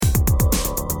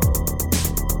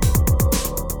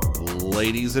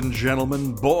Ladies and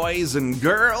gentlemen, boys and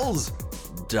girls,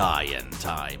 Dying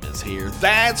Time is here.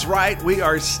 That's right, we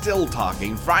are still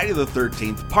talking Friday the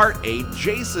 13th, Part 8,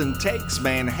 Jason Takes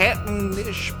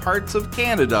Manhattan-ish parts of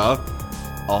Canada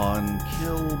on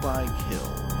Kill by Kill.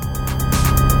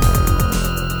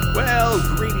 Well,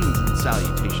 greetings and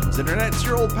salutations, Internet. It's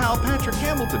your old pal Patrick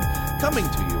Hamilton, coming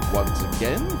to you once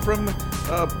again from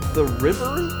the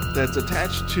river that's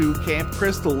attached to Camp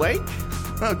Crystal Lake.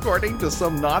 According to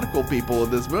some nautical people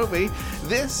in this movie,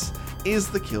 this is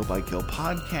the Kill by Kill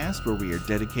podcast, where we are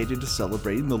dedicated to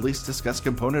celebrating the least discussed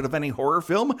component of any horror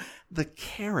film, the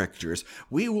characters.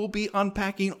 We will be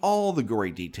unpacking all the gory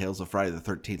details of Friday the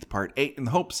 13th Part 8 in the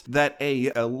hopes that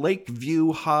a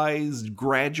Lakeview High's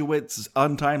graduate's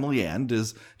untimely end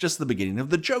is just the beginning of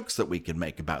the jokes that we can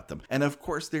make about them. And of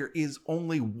course, there is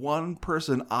only one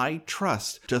person I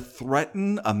trust to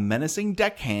threaten a menacing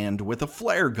deckhand with a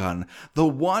flare gun, the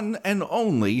one and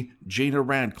only Gina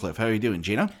Radcliffe. How are you doing,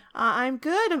 Gina? I'm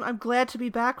good. I'm glad to be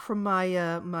back from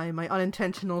my my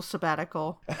unintentional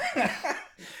sabbatical.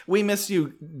 We miss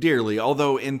you dearly,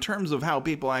 although in terms of how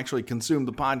people actually consume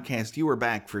the podcast, you were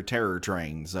back for Terror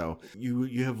Train, so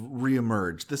you have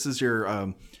reemerged. This is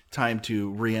your time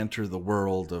to re-enter the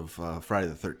world of Friday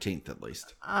the 13th, at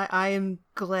least. I am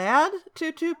glad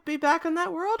to be back in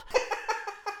that world.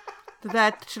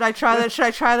 Should I try that? Should I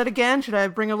try that again? Should I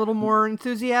bring a little more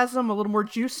enthusiasm, a little more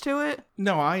juice to it?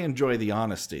 No, I enjoy the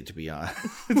honesty, to be honest.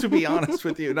 To be honest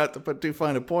with you, not to put too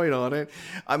fine a point on it.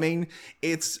 I mean,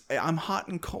 I'm hot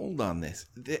and cold on this.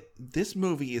 This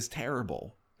movie is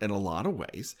terrible in a lot of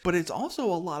ways, but it's also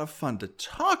a lot of fun to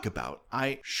talk about.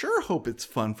 I sure hope it's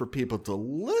fun for people to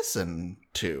listen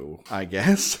to, I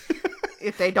guess.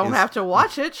 If they don't have to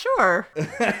watch it, sure.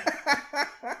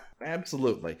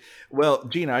 Absolutely. Well,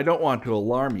 Gina, I don't want to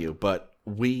alarm you, but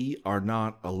we are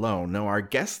not alone. No, our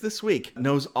guest this week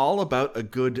knows all about a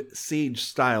good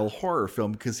Siege-style horror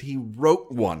film because he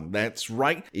wrote one. That's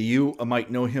right. You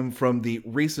might know him from the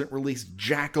recent release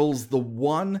Jackals, the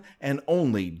one and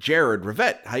only Jared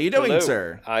Rivette. How you doing, Hello.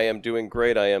 Sir? I am doing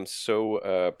great. I am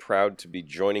so proud to be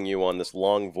joining you on this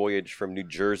long voyage from New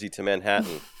Jersey to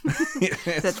Manhattan.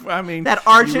 I mean,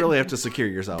 you really have to secure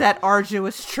yourself. That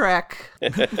arduous trek.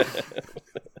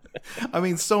 I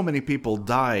mean, so many people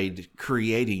died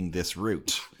creating this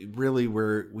route. Really,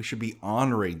 we should be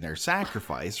honoring their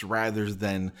sacrifice rather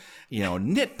than,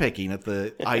 nitpicking at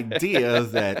the idea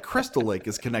that Crystal Lake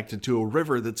is connected to a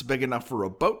river that's big enough for a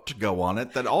boat to go on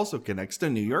it that also connects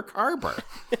to New York Harbor.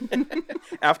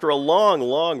 After a long,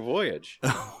 long voyage.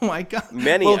 Oh my God.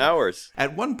 Many hours.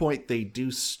 At one point, they do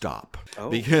stop.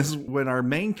 Because when our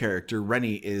main character,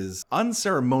 Rennie, is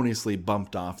unceremoniously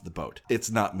bumped off the boat, it's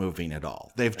not moving at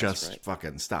all. They've just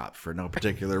fucking stopped for no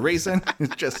particular reason.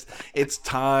 It's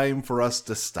time for us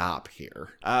to stop here.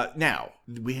 Now,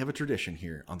 we have a tradition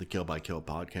here on the Kill by Kill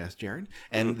podcast, Jared,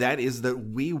 and that is that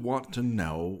we want to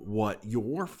know what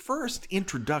your first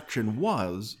introduction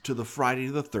was to the Friday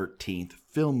the 13th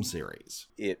film series.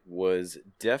 It was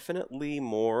definitely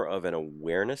more of an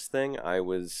awareness thing. I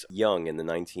was young in the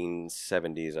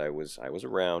 1970s. I was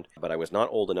around, but I was not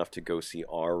old enough to go see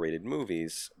R-rated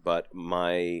movies. But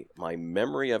my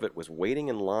memory of it was waiting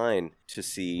in line to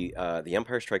see The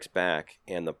Empire Strikes Back,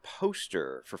 and the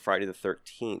poster for Friday the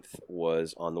 13th was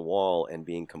on the wall, and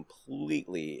being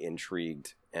completely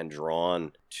intrigued and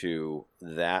drawn to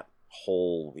that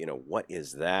whole, what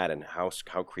is that, and how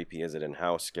creepy is it, and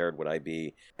how scared would I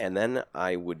be? And then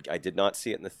I did not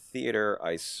see it in the theater.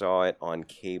 I saw it on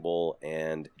cable,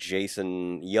 and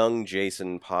young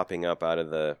Jason popping up out of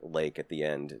the lake at the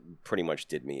end pretty much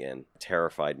did me in,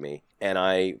 terrified me. And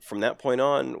I, from that point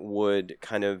on, would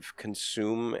kind of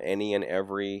consume any and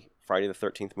every Friday the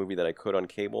 13th movie that I could on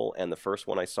cable, and the first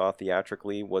one I saw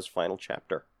theatrically was Final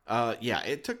Chapter. Yeah,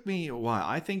 it took me a while.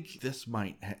 I think this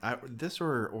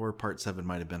or Part 7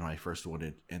 might have been my first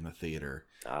one in the theater.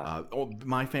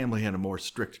 My family had a more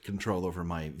strict control over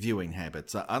my viewing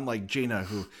habits, unlike Gina,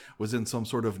 who was in some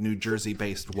sort of New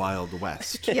Jersey-based Wild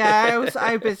West. Yeah,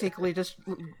 I basically just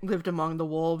lived among the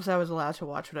wolves. I was allowed to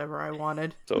watch whatever I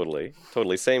wanted. Totally.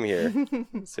 Same here.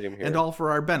 And all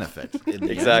for our benefit.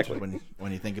 Exactly.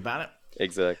 When you think about it.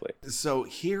 Exactly. So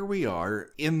here we are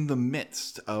in the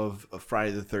midst of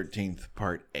Friday the 13th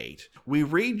Part 8. We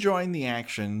rejoin the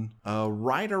action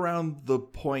right around the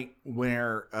point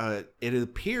where it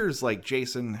appears like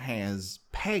Jason has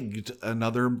pegged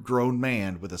another grown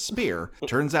man with a spear.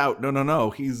 Turns out, no,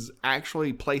 he's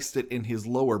actually placed it in his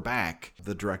lower back.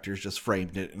 The director's just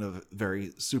framed it in a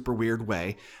very super weird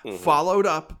way. Followed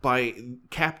up by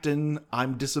Captain,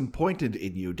 I'm disappointed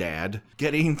in you, Dad,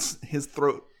 getting his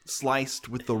throat sliced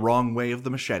with the wrong way of the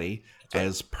machete,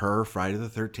 as per Friday the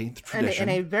 13th tradition.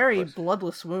 And a very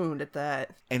bloodless wound at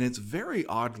that. And it's very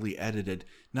oddly edited.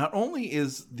 Not only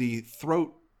is the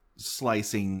throat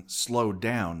slicing slowed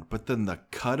down, but then the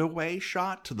cutaway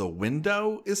shot to the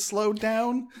window is slowed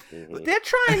down. They're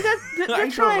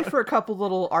trying for a couple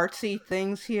little artsy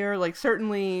things here, like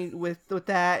certainly with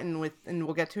that, and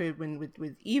we'll get to it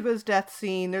with Eva's death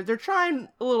scene. They're trying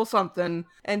a little something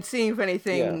and seeing if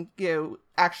anything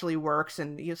actually works.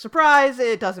 And surprise,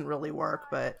 it doesn't really work.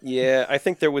 But yeah, I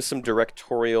think there was some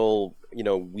directorial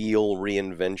wheel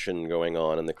reinvention going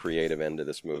on in the creative end of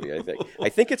this movie. I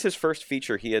think it's his first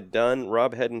feature.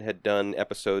 Rob Hedden had done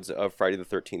episodes of Friday the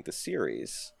 13th, the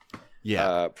series,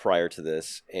 prior to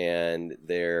this. And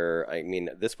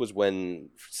this was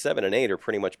when 7 and 8 are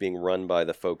pretty much being run by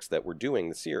the folks that were doing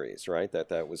the series, right?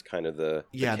 That was kind of the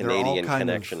Canadian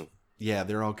connection.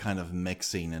 They're all kind of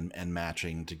mixing and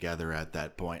matching together at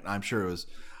that point. I'm sure it was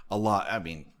a lot. I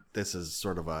mean, this is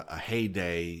sort of a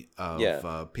heyday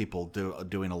of people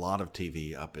doing a lot of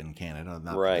TV up in Canada.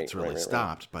 Not that it's really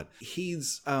stopped, but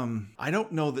he's, I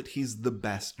don't know that he's the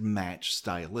best match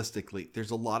stylistically.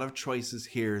 There's a lot of choices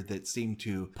here that seem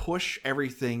to push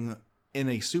everything in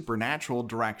a supernatural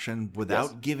direction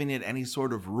without giving it any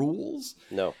sort of rules.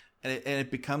 No. And it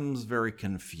becomes very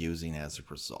confusing as a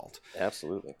result.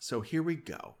 Absolutely. So here we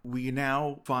go. We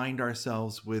now find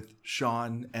ourselves with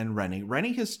Sean and Rennie.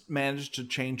 Rennie has managed to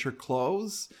change her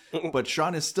clothes, but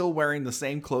Sean is still wearing the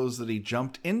same clothes that he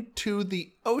jumped into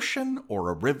the ocean or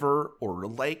a river or a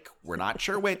lake, we're not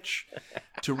sure which,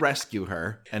 to rescue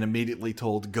her, and immediately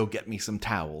told, go get me some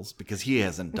towels because he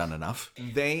hasn't done enough.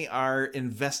 They are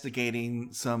investigating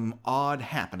some odd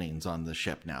happenings on the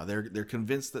ship now. They're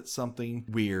convinced that something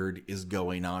weird is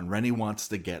going on. Rennie wants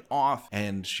to get off,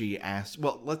 and she asks,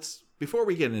 before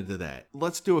we get into that,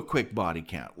 let's do a quick body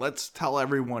count. Let's tell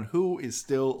everyone who is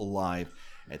still alive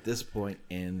at this point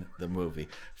in the movie.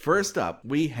 First up,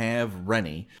 we have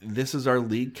Rennie. This is our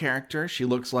lead character. She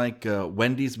looks like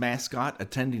Wendy's mascot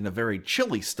attending a very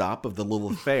chilly stop of the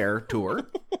Little Fair tour.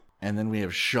 And then we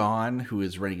have Sean, who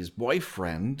is Rennie's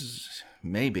boyfriend.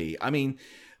 Maybe. I mean,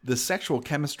 the sexual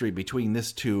chemistry between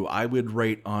this two, I would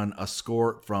rate on a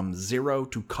score from 0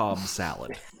 to Cobb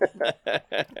salad.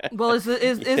 Well, is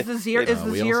the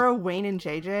zero Wayne and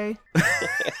JJ?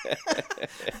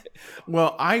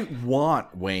 Well, I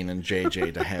want Wayne and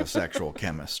JJ to have sexual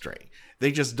chemistry.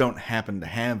 They just don't happen to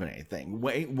have anything.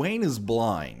 Wayne is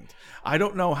blind. I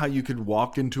don't know how you could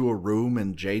walk into a room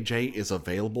and JJ is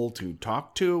available to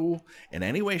talk to in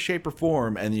any way, shape, or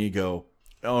form, and you go,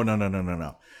 oh,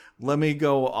 no. Let me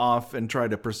go off and try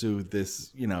to pursue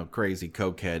this, crazy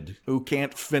cokehead who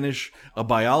can't finish a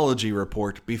biology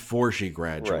report before she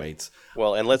graduates. Right.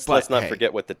 Well, and let's not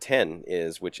forget what the 10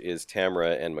 is, which is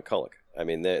Tamara and McCulloch. I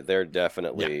mean, they're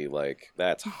definitely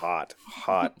that's hot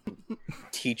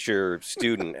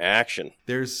teacher-student action.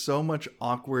 There's so much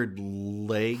awkward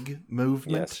leg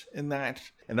movement in that.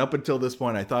 And up until this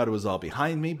point, I thought it was all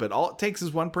behind me, but all it takes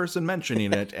is one person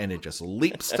mentioning it, and it just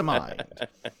leaps to mind.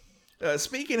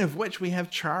 Speaking of which, we have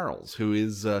Charles, who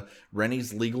is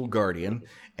Rennie's legal guardian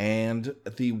and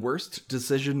the worst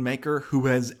decision maker who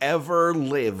has ever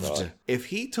lived. God. If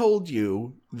he told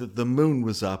you that the moon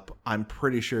was up, I'm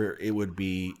pretty sure it would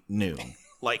be noon.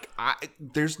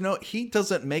 He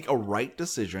doesn't make a right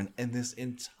decision in this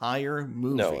entire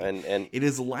movie. No, and it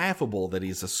is laughable that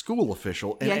he's a school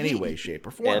official in any way, shape,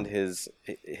 or form. And his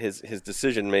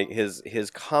decision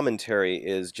his commentary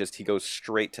is just he goes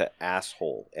straight to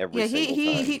asshole every single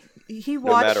time. He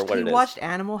watched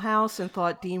Animal House and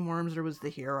thought Dean Wormser was the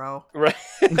hero. Right.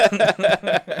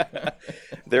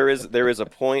 There is a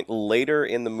point later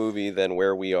in the movie than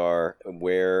where we are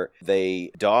where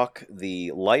they dock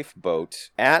the lifeboat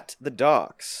at the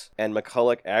docks, and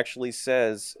McCulloch actually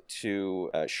says to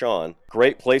Sean,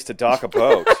 "Great place to dock a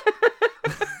boat."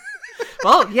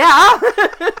 Well, yeah.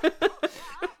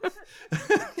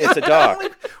 It's a dock.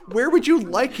 Where would you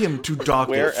like him to dock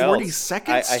at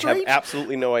 42nd Street? I have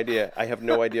absolutely no idea. I have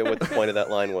no idea what the point of that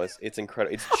line was. It's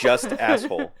incredible. It's just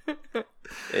asshole.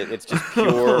 It's just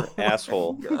pure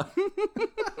asshole.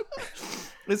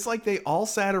 It's like they all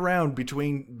sat around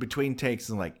between takes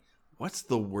and what's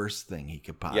the worst thing he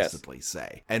could possibly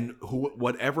say? And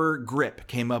whatever grip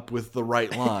came up with the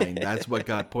right line, that's what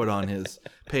got put on his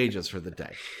pages for the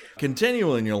day.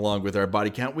 Continuing along with our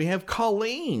body count, we have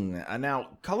Colleen.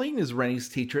 Now, Colleen is Rennie's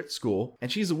teacher at school,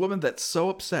 and she's a woman that's so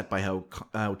upset by how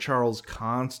Charles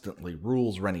constantly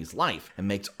rules Rennie's life and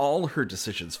makes all her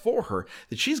decisions for her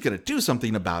that she's going to do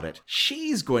something about it.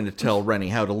 She's going to tell Rennie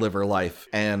how to live her life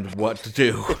and what to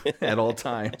do at all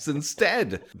times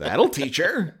instead. That'll teach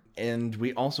her. And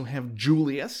we also have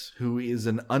Julius, who is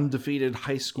an undefeated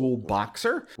high school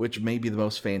boxer, which may be the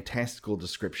most fantastical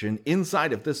description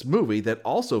inside of this movie that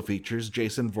also features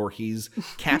Jason Voorhees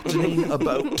captaining a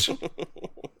boat.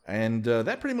 And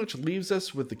that pretty much leaves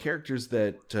us with the characters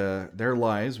that their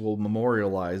lives will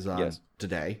memorialize on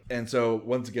today. And so,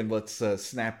 once again, let's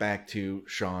snap back to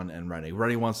Sean and Rennie.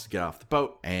 Rennie wants to get off the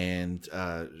boat, and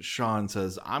Sean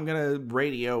says, I'm going to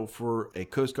radio for a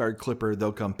Coast Guard clipper.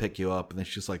 They'll come pick you up. And then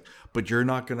she's like, but you're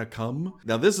not going to come?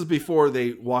 Now, this is before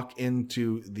they walk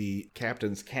into the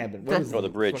captain's cabin. What is the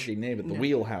bridge? Fucking name it? The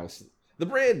wheelhouse. The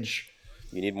bridge.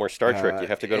 You need more Star Trek. You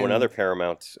have to go to another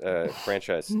Paramount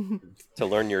franchise to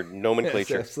learn your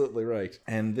nomenclature. That's absolutely right.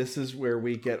 And this is where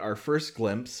we get our first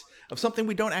glimpse of something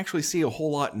we don't actually see a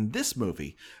whole lot in this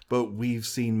movie, but we've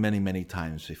seen many, many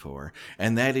times before.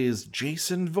 And that is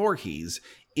Jason Voorhees,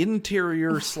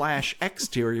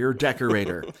 interior/exterior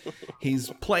decorator. He's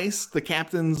placed the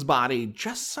captain's body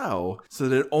just so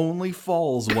that it only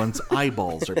falls once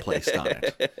eyeballs are placed on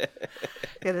it.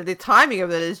 Yeah, the timing of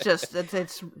it is just,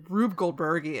 it's Rube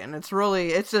Goldbergian. It's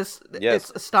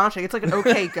astonishing. It's like an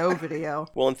OK Go video.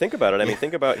 Well, and think about it. I mean,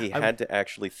 think about, he had to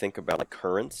actually think about like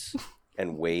currents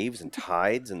and waves and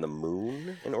tides and the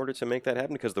moon in order to make that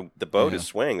happen, because the boat is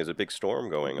swaying. There's a big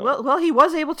storm going on. Well, he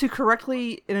was able to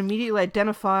correctly and immediately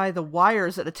identify the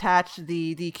wires that attach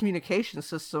the communication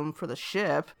system for the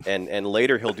ship. And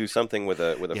later he'll do something with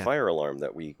a fire alarm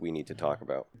that we need to talk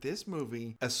about. This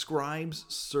movie ascribes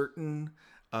certain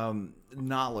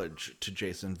knowledge to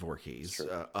Jason Voorhees,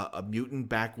 a mutant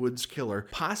backwoods killer,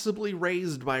 possibly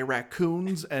raised by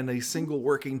raccoons and a single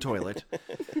working toilet,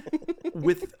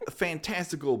 with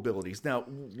fantastical abilities. Now,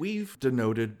 we've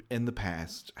denoted in the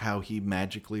past how he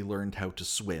magically learned how to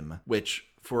swim, which,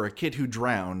 for a kid who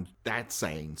drowned, that's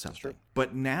saying something.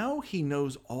 But now he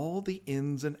knows all the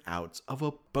ins and outs of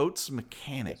a boat's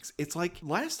mechanics. It's like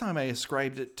last time I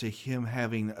ascribed it to him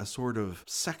having a sort of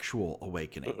sexual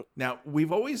awakening. Now,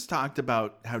 we've always talked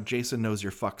about how Jason knows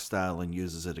your fuck style and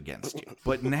uses it against you.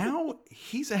 But now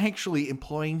he's actually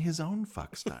employing his own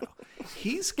fuck style.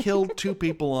 He's killed 2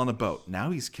 people on a boat.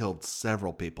 Now he's killed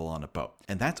several people on a boat.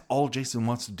 And that's all Jason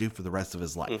wants to do for the rest of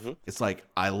his life. It's like,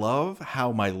 I love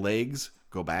how my legs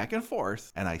go back and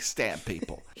forth, and I stab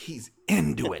people. He's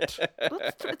into it.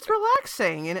 It's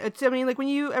relaxing, and it's, I mean, like when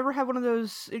you ever have one of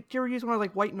those, do you ever use one of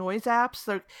like white noise apps?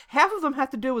 Like half of them have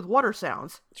to do with water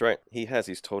sounds. That's right.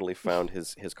 He's totally found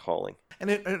his calling. And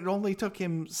it only took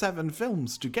him 7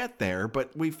 films to get there,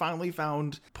 but we finally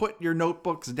found, put your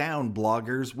notebooks down,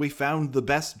 bloggers. We found the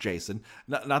best Jason,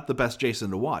 not the best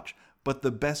Jason to watch, but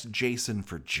the best Jason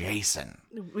for Jason.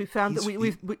 We found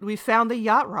we found the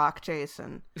yacht rock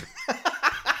Jason.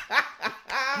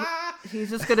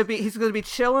 He's gonna be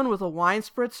chilling with a wine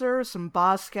spritzer, some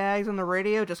Boz Skaggs on the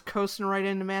radio, just coasting right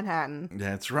into Manhattan.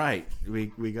 That's right.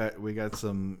 We got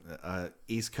some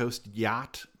East Coast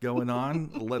yacht going on.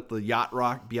 Let the Yacht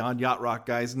Rock, Beyond Yacht Rock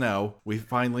guys know we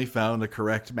finally found a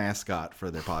correct mascot for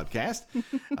their podcast.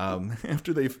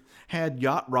 After they've had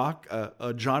Yacht Rock,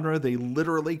 a genre they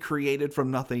literally created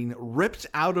from nothing, ripped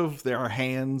out of their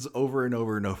hands over and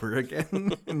over and over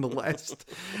again in the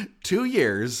last 2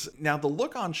 years. Now, the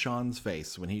look on Sean's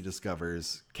face when he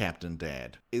discovers Captain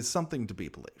Dad is something to be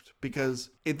believed,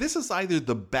 because this is either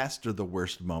the best or the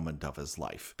worst moment of his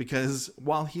life. Because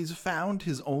while he's found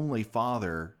his only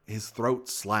father, his throat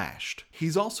slashed,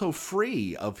 he's also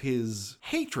free of his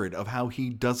hatred of how he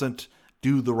doesn't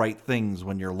do the right things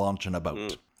when you're launching a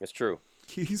boat. It's true.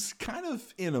 He's kind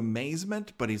of in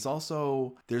amazement, but he's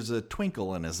also, there's a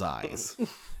twinkle in his eyes.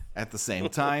 At the same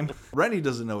time, Rennie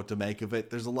doesn't know what to make of it.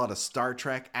 There's a lot of Star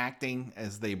Trek acting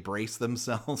as they brace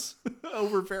themselves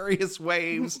over various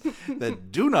waves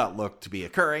that do not look to be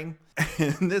occurring.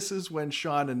 And this is when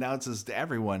Sean announces to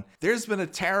everyone, there's been a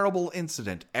terrible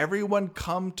incident. Everyone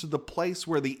come to the place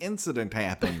where the incident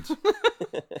happened.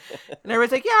 And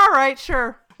everyone's like, yeah, all right,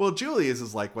 sure. Well, Julius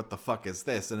is like, what the fuck is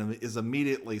this? And is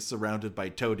immediately surrounded by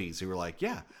toadies who are like,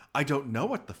 yeah, I don't know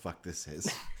what the fuck this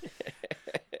is.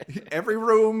 Every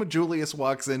room Julius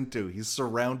walks into, he's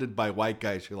surrounded by white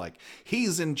guys who are like,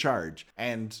 he's in charge.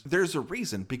 And there's a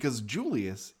reason, because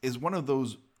Julius is one of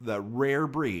the rare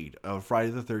breed of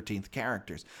Friday the 13th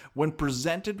characters. When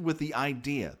presented with the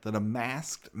idea that a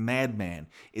masked madman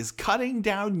is cutting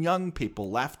down young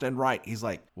people left and right, he's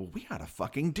like, well, we gotta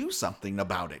fucking do something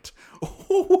about it.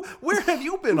 Where have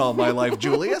you been all my life,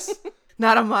 Julius?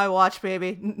 Not on my watch,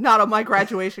 baby. Not on my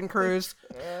graduation cruise.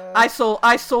 I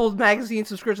sold magazine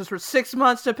subscriptions for 6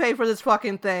 months to pay for this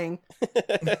fucking thing.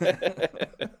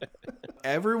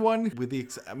 Everyone with the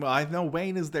well, I know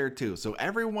Wayne is there too. So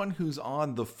everyone who's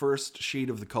on the first sheet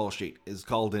of the call sheet is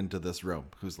called into this room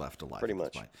who's left alive. Pretty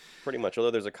much.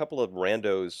 Although there's a couple of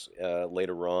randos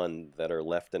later on that are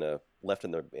left in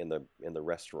the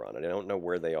restaurant, and I don't know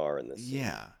where they are in this.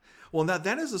 Yeah. Well, now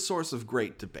that is a source of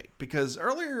great debate because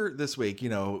earlier this week,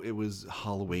 it was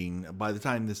Halloween. By the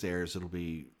time this airs, it'll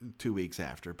be 2 weeks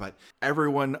after. But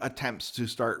everyone attempts to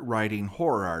start writing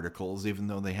horror articles, even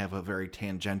though they have a very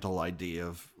tangential idea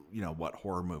of, what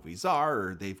horror movies are,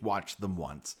 or they've watched them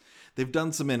once. They've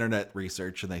done some internet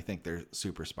research and they think they're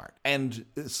super smart. And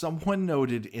someone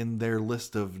noted in their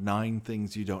list of 9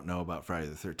 things you don't know about Friday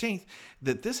the 13th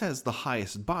that this has the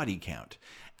highest body count.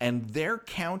 And they're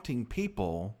counting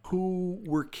people who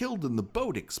were killed in the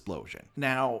boat explosion.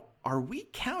 Now, are we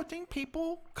counting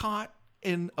people caught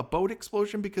in a boat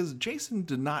explosion? Because Jason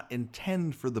did not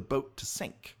intend for the boat to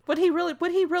sink. Would he really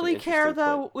care,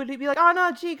 though? Point. Would he be like, oh,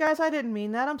 no, gee, guys, I didn't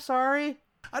mean that. I'm sorry.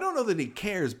 I don't know that he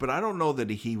cares, but I don't know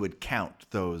that he would count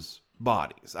those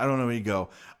bodies. I don't know. He'd go,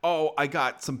 oh, I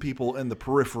got some people in the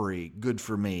periphery, good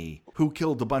for me, who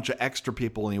killed a bunch of extra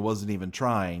people and he wasn't even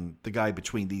trying, the guy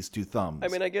between these 2 thumbs. I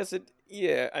mean, I guess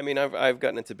I've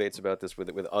gotten into debates about this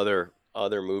with other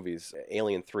movies.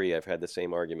 Alien 3, I've had the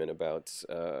same argument about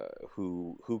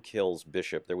who kills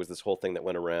Bishop. There was this whole thing that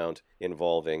went around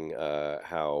involving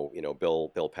how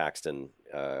Bill Paxton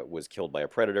was killed by a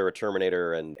predator, a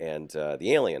Terminator, and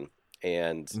the alien.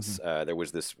 And there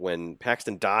was this, when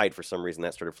Paxton died, for some reason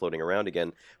that started floating around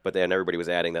again. But then everybody was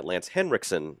adding that Lance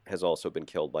Henriksen has also been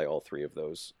killed by all 3 of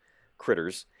those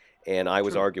critters. And I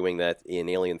was arguing that in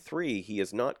Alien 3, he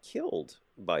is not killed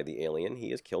by the alien.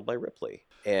 He is killed by Ripley.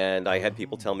 And I had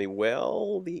people tell me,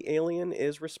 well, the alien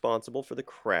is responsible for the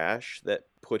crash that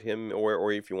put him,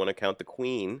 or if you want to count the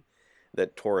Queen,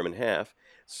 that tore him in half.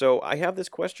 So I have this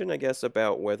question, I guess,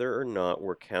 about whether or not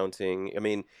we're counting. I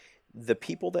mean, the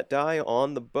people that die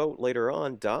on the boat later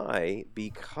on die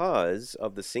because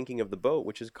of the sinking of the boat,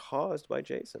 which is caused by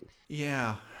Jason.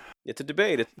 Yeah. It's a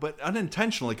debate. But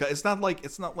unintentionally. It's not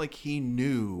like he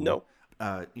knew. No.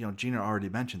 Gina already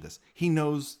mentioned this. He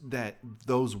knows that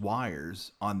those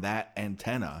wires on that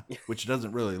antenna, which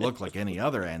doesn't really look like any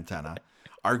other antenna,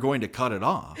 are going to cut it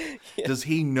off. Yeah. Does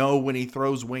he know when he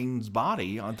throws Wayne's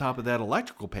body on top of that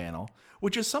electrical panel,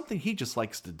 which is something he just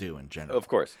likes to do in general? Of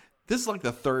course. This is like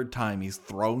the 3rd time he's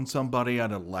thrown somebody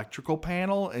on an electrical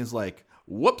panel. And he's like,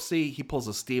 whoopsie. He pulls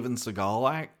a Steven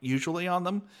Seagal act usually on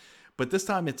them. But this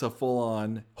time it's a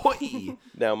full-on hoi.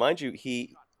 Now, mind you,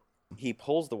 he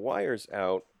pulls the wires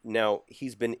out. Now,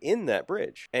 he's been in that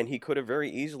bridge, and he could have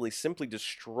very easily simply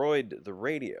destroyed the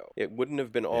radio. It wouldn't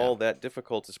have been all that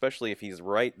difficult, especially if he's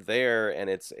right there and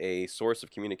it's a source of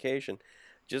communication.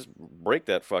 Just break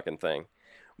that fucking thing.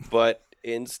 But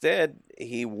instead,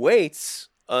 he waits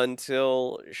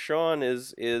until Sean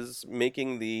is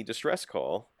making the distress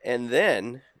call, and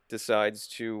then decides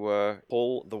to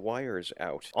pull the wires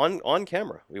out on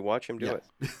camera. We watch him do it.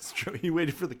 It's true. He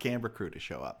waited for the camera crew to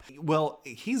show up. Well,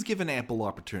 he's given ample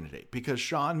opportunity because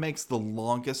Sean makes the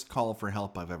longest call for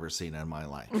help I've ever seen in my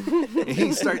life.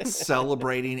 He starts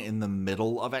celebrating in the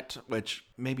middle of it, which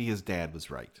maybe his dad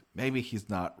was right. Maybe he's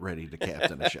not ready to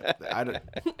captain a ship.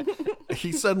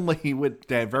 He suddenly went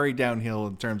very downhill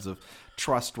in terms of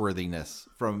trustworthiness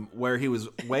from where he was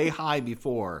way high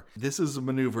before. This is a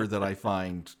maneuver that I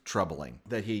find troubling,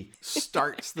 that he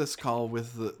starts this call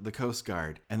with the Coast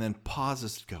Guard and then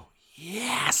pauses to go,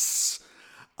 yes,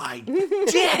 I did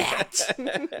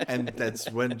it. And that's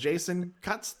when Jason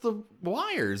cuts the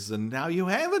wires, and now you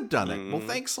haven't done it. Well,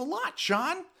 thanks a lot,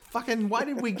 Sean. Fucking, why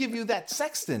did we give you that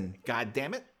sextant? God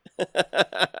damn it.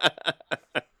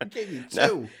 I gave you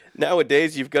 2.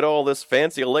 Nowadays, you've got all this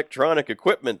fancy electronic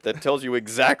equipment that tells you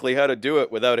exactly how to do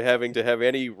it without having to have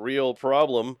any real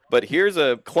problem. But here's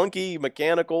a clunky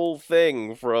mechanical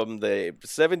thing from the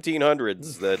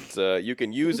 1700s that you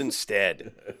can use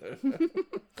instead.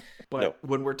 But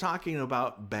when we're talking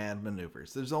about bad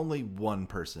maneuvers, there's only one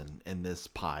person in this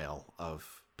pile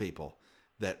of people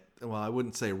that, well, I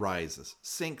wouldn't say rises,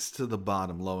 sinks to the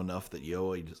bottom low enough that you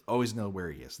always know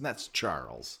where he is, and that's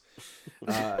Charles.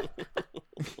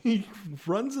 He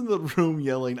runs in the room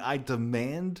yelling, I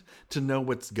demand to know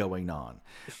what's going on,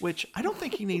 which I don't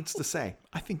think he needs to say.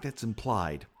 I think that's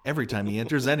implied every time he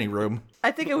enters any room.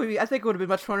 I think it would have been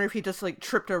much funnier if he just like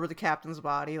tripped over the captain's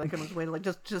body, like on his way to like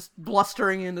just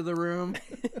blustering into the room.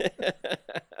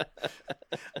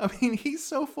 I mean, he's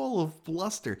so full of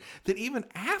bluster that even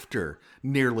after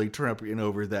nearly trampling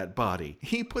over that body,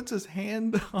 he puts his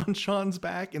hand on Sean's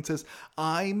back and says,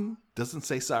 doesn't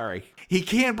say sorry. He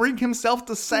can't bring himself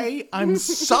to say, I'm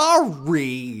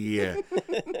sorry.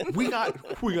 We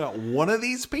got one of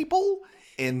these people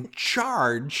in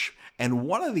charge, and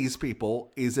one of these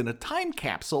people is in a time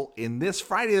capsule in this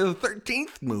Friday the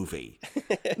 13th movie.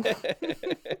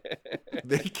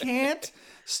 They can't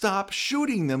stop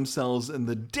shooting themselves in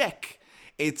the dick.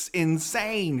 It's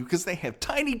insane because they have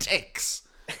tiny dicks.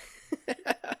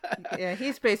 Yeah,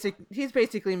 he's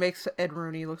basically makes Ed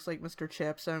Rooney looks like Mr.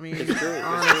 Chips. I mean, It's true.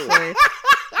 honestly.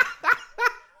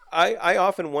 I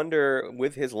often wonder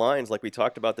with his lines, like we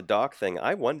talked about the Doc thing,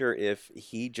 I wonder if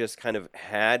he just kind of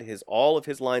had all of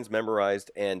his lines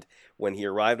memorized, and when he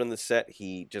arrived on the set,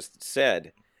 he just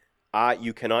said,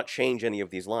 you cannot change any of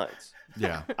these lines.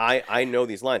 Yeah. I know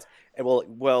these lines. And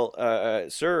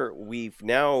sir, we've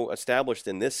now established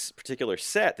in this particular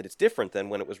set that it's different than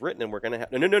when it was written, and we're going to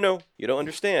have... No. You don't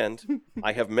understand.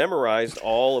 I have memorized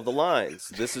all of the lines.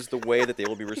 This is the way that they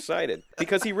will be recited.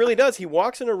 Because he really does. He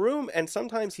walks in a room, and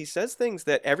sometimes he says things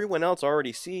that everyone else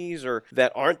already sees, or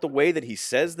that aren't the way that he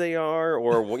says they are,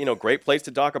 or, great place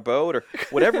to dock a boat, or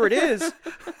whatever it is,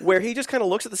 where he just kind of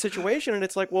looks at the situation, and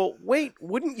it's like, well, wait,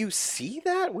 wouldn't you see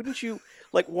that? Wouldn't you...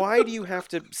 Like, why do you have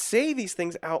to say these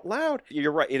things out loud?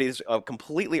 You're right. It is a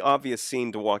completely obvious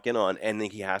scene to walk in on, and then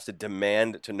he has to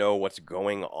demand to know what's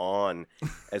going on,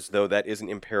 as though that isn't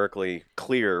empirically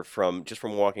clear from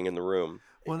walking in the room.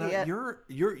 Well, now, Yeah.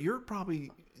 you're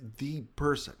probably the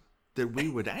person that we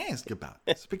would ask about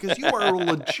this because you are a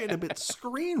legitimate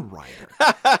screenwriter.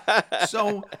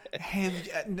 So,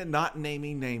 not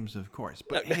naming names, of course,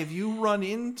 but have you run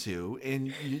into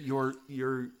in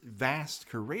your vast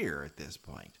career at this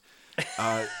point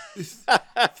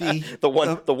the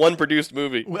one produced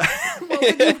movie? Well,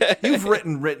 you've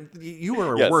written. You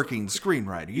are a working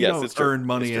screenwriter. You don't earn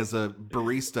money as a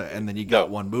barista and then you got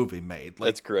one movie made.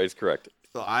 That's correct.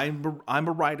 I'm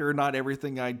a writer. Not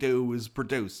everything I do is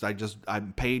produced.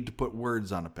 I'm paid to put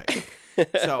words on a page.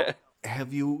 So,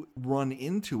 have you run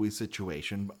into a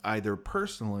situation, either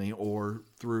personally or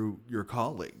through your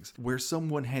colleagues, where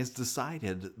someone has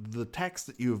decided the text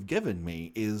that you have given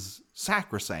me is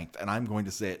sacrosanct, and I'm going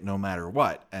to say it no matter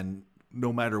what, and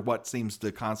no matter what seems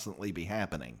to constantly be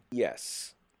happening?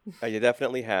 Yes. I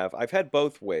definitely have. I've had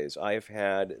both ways. I've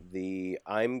had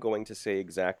I'm going to say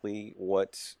exactly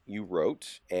what you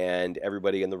wrote, and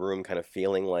everybody in the room kind of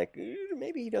feeling like,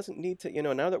 maybe he doesn't need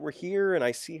to, now that we're here and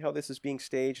I see how this is being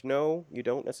staged, no, you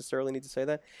don't necessarily need to say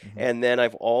that. Mm-hmm. And then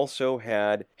I've also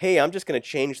had, hey, I'm just going to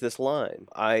change this line.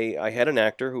 I had an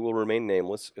actor who will remain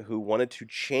nameless who wanted to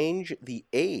change the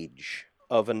age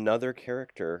of another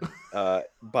character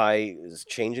by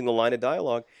changing the line of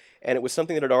dialogue. And it was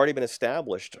something that had already been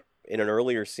established in an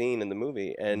earlier scene in the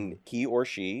movie. And he or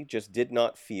she just did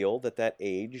not feel that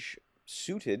age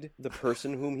suited the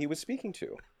person whom he was speaking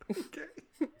to. Okay.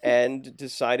 And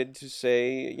decided to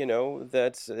say,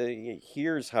 that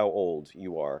here's how old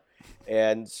you are.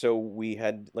 And so we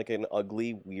had like an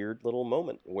ugly, weird little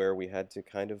moment where we had to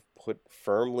kind of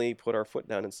firmly put our foot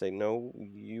down and say, no,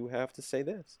 you have to say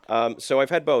this. So I've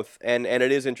had both, and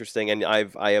it is interesting. And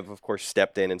I have of course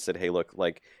stepped in and said, hey, look,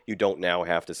 like you don't now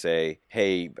have to say,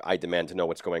 hey, I demand to know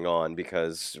what's going on,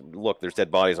 because look, there's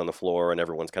dead bodies on the floor and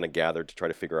everyone's kind of gathered to try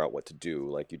to figure out what to do.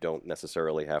 Like you don't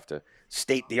necessarily have to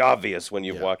state the obvious when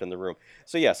you've walked in the room.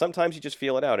 So yeah, sometimes you just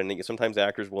feel it out, and sometimes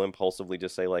actors will impulsively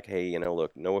just say like, hey,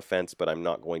 look, no offense, but I'm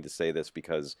not going to say this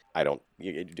because I don't.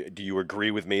 Do you agree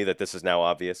with me that this is now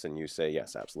obvious? And you say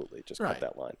yes, absolutely. Just cut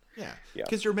that line. Yeah,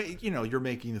 because you're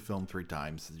making the film 3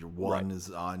 times. One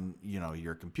is on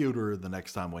your computer, the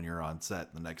next time when you're on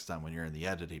set, the next time when you're in the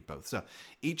editing booth. So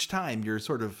each time you're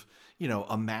sort of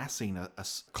amassing a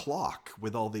clock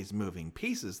with all these moving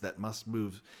pieces that must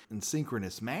move in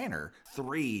synchronous manner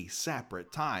 3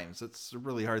 separate times. It's a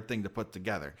really hard thing to put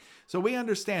together. So we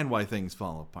understand why things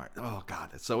fall apart. Oh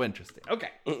God, it's so interesting. Okay.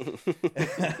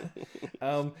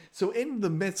 So in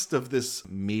the midst of this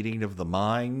meeting of the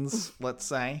minds, let's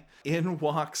say, in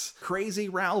walks Crazy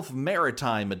Ralph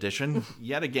Maritime Edition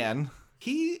yet again.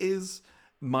 He is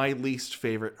my least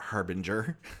favorite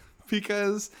harbinger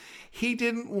because he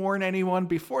didn't warn anyone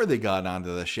before they got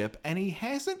onto the ship, and he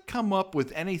hasn't come up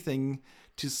with anything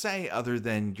to say other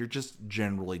than you're just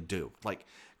generally duped. Like,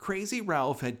 Crazy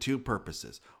Ralph had 2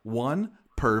 purposes. One,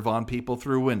 perv on people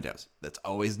through windows. That's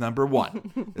always number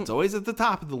 1. It's always at the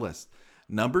top of the list.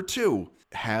 Number 2,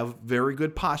 have very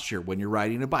good posture when you're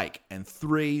riding a bike. And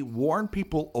 3, warn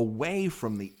people away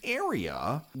from the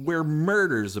area where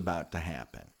murder's about to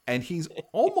happen. And he's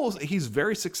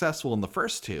very successful in the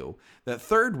first 2. That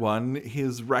third one,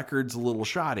 his record's a little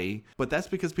shoddy, but that's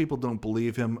because people don't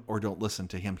believe him or don't listen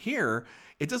to him. Here,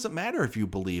 it doesn't matter if you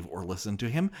believe or listen to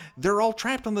him. They're all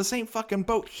trapped on the same fucking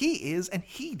boat he is, and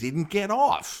he didn't get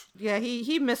off. Yeah,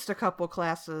 he missed a couple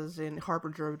classes in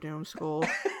Harbinger of Doom School.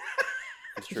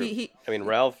 It's true. I mean,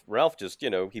 Ralph just,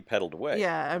 he pedaled away.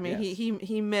 Yeah, I mean, Yes.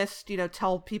 he missed,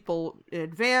 tell people in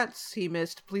advance. He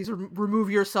missed, please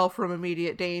remove yourself from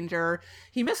immediate danger.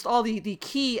 He missed all the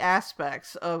key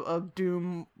aspects of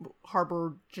Doom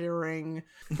harbingering.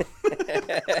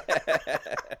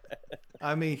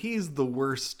 I mean, he's the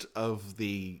worst of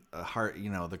the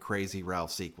the Crazy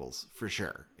Ralph sequels, for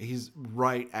sure. He's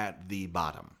right at the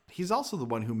bottom. He's also the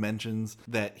one who mentions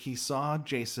that he saw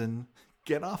Jason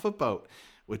get off a boat,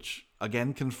 which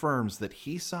again confirms that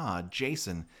he saw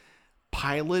Jason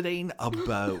piloting a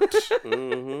boat.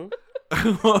 Mm-hmm.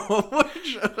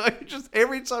 Which I just,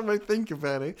 every time I think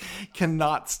about it,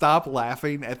 cannot stop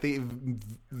laughing at the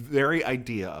very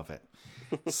idea of it.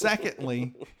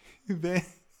 Secondly,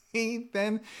 he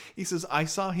says, I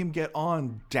saw him get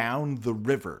on down the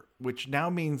river, which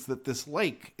now means that this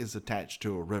lake is attached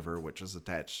to a river, which is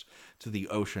attached to the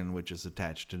ocean, which is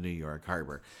attached to New York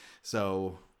Harbor.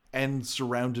 So, and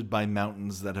surrounded by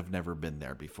mountains that have never been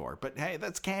there before. But hey,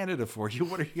 that's Canada for you.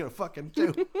 What are you going to fucking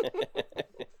do?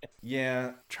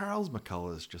 Yeah, Charles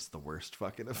McCullough is just the worst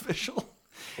fucking official.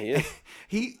 He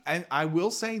is. And I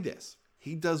will say this.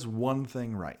 He does one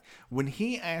thing right. When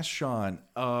he asked Sean,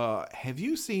 have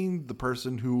you seen the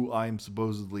person who I'm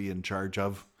supposedly in charge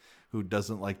of, who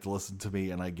doesn't like to listen to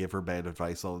me and I give her bad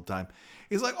advice all the time?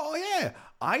 He's like, oh yeah,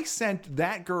 I sent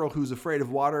that girl who's afraid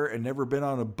of water and never been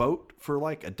on a boat for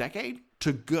like a decade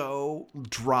to go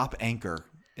drop anchor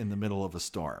in the middle of a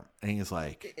storm. And he's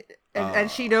like...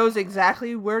 And she knows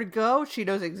exactly where to go. She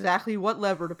knows exactly what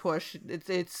lever to push.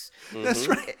 It's That's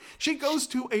right. She goes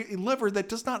to a lever that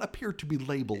does not appear to be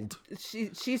labeled.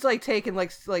 She's like taken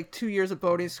like 2 years of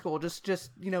boating school, just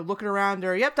looking around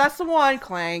her. Yep, that's the one.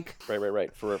 Clank.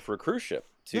 Right. For a cruise ship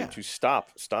to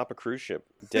stop a cruise ship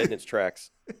dead in its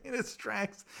tracks. In its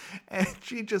tracks, and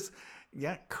she just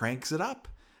cranks it up,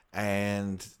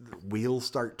 and wheels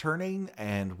start turning,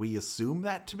 and we assume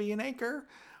that to be an anchor.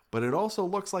 But it also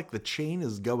looks like the chain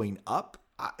is going up.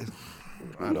 I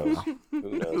don't know.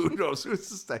 Who knows? Who's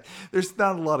to say? There's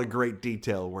not a lot of great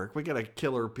detail work. We got a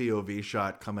killer POV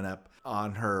shot coming up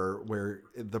on her where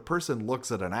the person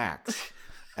looks at an axe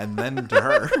and then to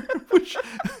her,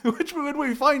 which when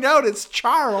we find out it's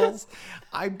Charles,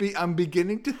 I'm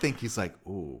beginning to think he's like,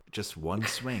 ooh, just one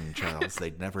swing, Charles.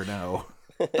 They'd never know.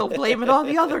 They'll blame it on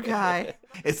the other guy.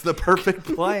 It's the perfect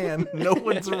plan. No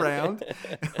one's around.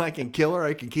 I can kill her.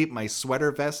 I can keep my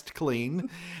sweater vest clean,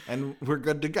 and we're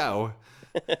good to go.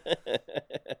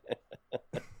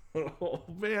 Oh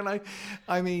man,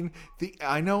 I mean,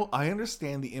 I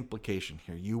understand the implication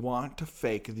here. You want to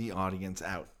fake the audience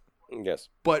out. Yes.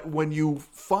 But when you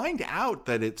find out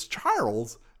that it's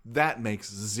Charles, that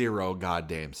makes zero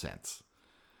goddamn sense.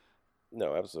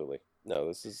 No, absolutely. No,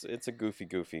 it's a goofy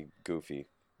movie.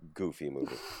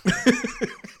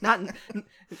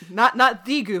 Not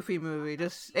the Goofy movie,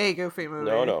 just a Goofy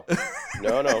movie. No.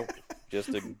 Just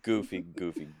a goofy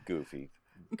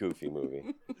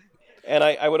movie. And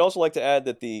I would also like to add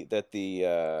that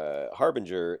the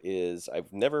Harbinger is,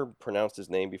 I've never pronounced his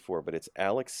name before, but it's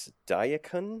Alex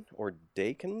Diakun or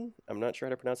Dakin. I'm not sure how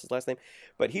to pronounce his last name,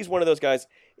 but he's one of those guys.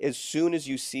 As soon as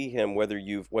you see him, whether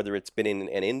it's been in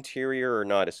an interior or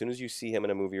not, as soon as you see him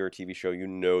in a movie or a TV show, you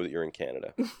know that you're in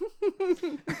Canada.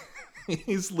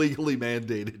 He's legally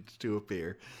mandated to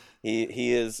appear.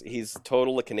 He's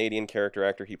total a Canadian character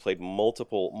actor. He played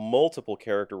multiple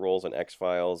character roles in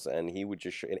X-Files, and he would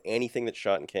just in anything that's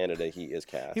shot in Canada, he is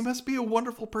cast. He must be a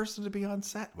wonderful person to be on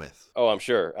set with. Oh, I'm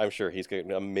sure he's got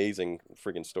amazing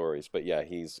friggin' stories. But yeah,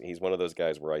 he's one of those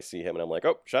guys where I see him and I'm like,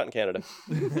 oh, shot in Canada.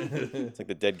 It's like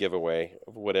the dead giveaway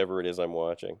of whatever it is I'm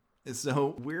watching.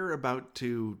 So we're about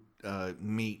to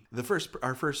meet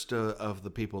our first of the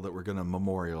people that we're going to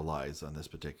memorialize on this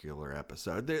particular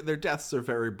episode. Their deaths are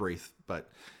very brief,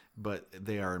 but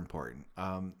they are important.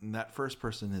 And that first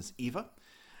person is Eva,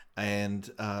 and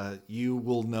you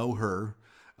will know her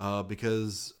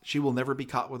because she will never be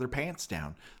caught with her pants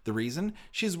down. The reason?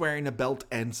 She's wearing a belt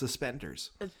and suspenders.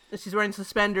 She's wearing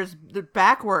suspenders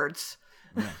backwards.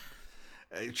 Yeah.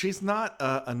 She's not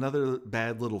another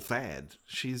bad little fad.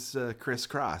 She's Criss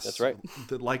Cross. That's right.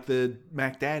 Like the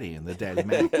Mac Daddy and the Daddy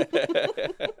Mac.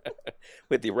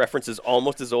 Wait, the reference is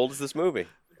almost as old as this movie.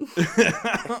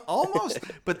 Almost,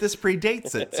 but this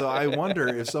predates it. So I wonder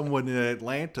if someone in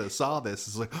Atlanta saw this.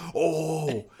 It's like,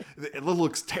 oh, it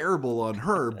looks terrible on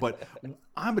her, but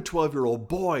I'm a 12-year-old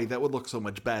boy. That would look so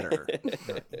much better.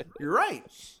 You're right.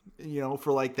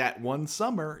 For like that one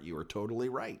summer, you were totally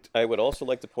right. I would also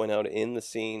like to point out in the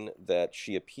scene that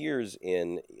she appears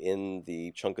in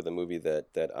the chunk of the movie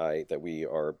that we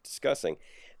are discussing,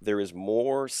 there is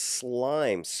more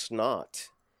slime, snot.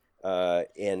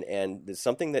 And there's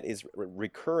something that is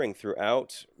recurring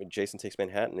throughout Jason Takes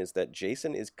Manhattan is that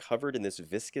Jason is covered in this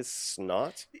viscous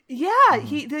snot. Yeah,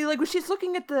 like when she's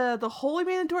looking at the hole he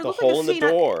made in the door, it looked like a scene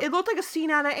it looked like a scene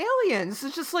out of Aliens.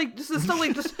 It's just like this stuff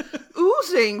like just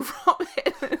oozing from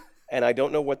it. And I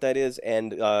don't know what that is.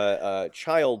 And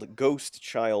ghost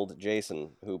child Jason,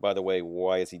 who, by the way,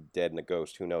 why is he dead and a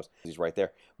ghost? Who knows? He's right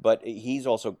there. But he's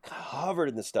also covered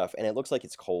in this stuff, and it looks like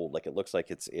it's cold. Like it looks like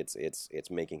it's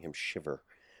making him shiver.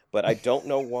 But I don't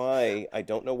know why. I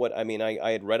don't know what. I mean,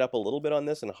 I had read up a little bit on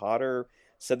this, and Hodder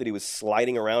said that he was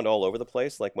sliding around all over the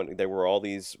place, like when there were all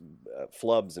these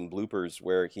flubs and bloopers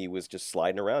where he was just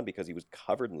sliding around because he was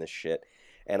covered in this shit.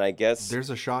 And I guess there's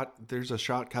a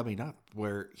shot coming up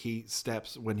where he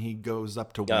steps when he goes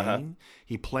up to Wayne.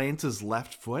 He plants his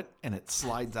left foot and it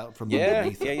slides out from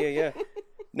underneath. Yeah.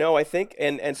 No, I think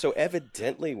and so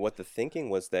evidently what the thinking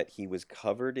was that he was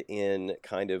covered in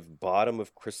kind of bottom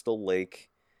of Crystal Lake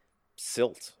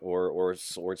silt or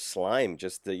slime,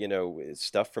 just the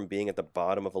stuff from being at the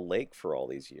bottom of a lake for all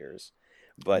these years.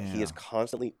 But he is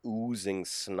constantly oozing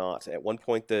snot. At one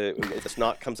point, the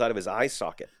snot comes out of his eye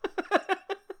socket.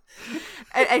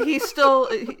 And he's still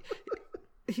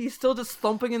just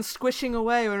thumping and squishing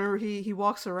away whenever he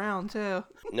walks around too.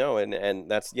 No, and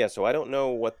that's so I don't know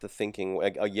what the thinking.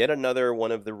 Yet another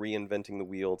one of the reinventing the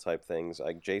wheel type things.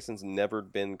 Like Jason's never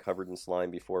been covered in slime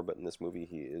before, but in this movie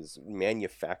he is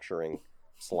manufacturing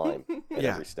slime at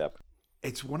every step.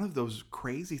 It's one of those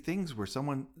crazy things where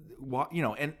someone,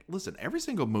 and listen, every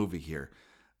single movie here,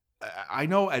 I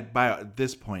know by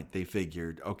this point they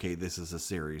figured, okay, this is a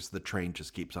series. The train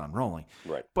just keeps on rolling.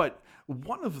 Right. But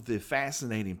one of the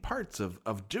fascinating parts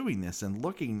of doing this and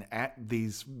looking at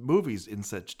these movies in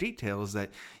such detail is that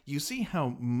you see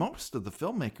how most of the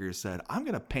filmmakers said, I'm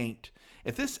going to paint,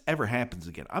 if this ever happens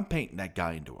again, I'm painting that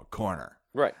guy into a corner.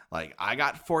 Right. Like, I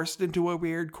got forced into a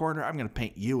weird corner. I'm going to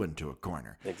paint you into a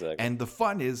corner. Exactly. And the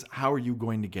fun is, how are you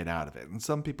going to get out of it? And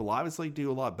some people obviously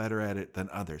do a lot better at it than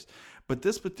others. But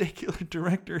this particular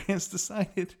director has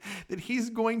decided that he's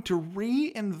going to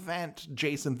reinvent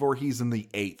Jason Voorhees in the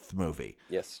 8th movie.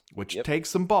 Yes. Which takes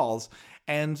some balls.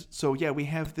 And so, we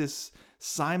have this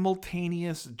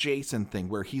simultaneous Jason thing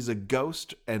where he's a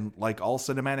ghost and, like all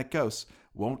cinematic ghosts,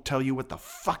 won't tell you what the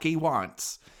fuck he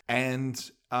wants. And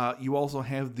you also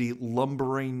have the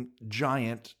lumbering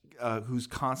giant who's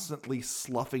constantly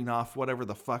sloughing off whatever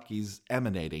the fuck he's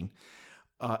emanating.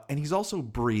 And he's also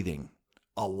breathing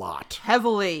a lot.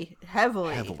 Heavily.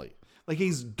 Like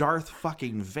he's Darth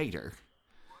fucking Vader.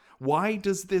 Why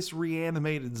does this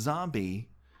reanimated zombie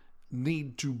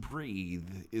need to breathe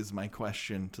is my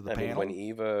question to the panel. When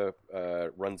Eva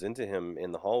runs into him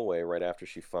in the hallway right after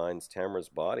she finds Tamara's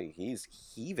body, he's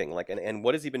heaving. And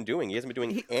what has he been doing? He hasn't been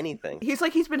doing anything.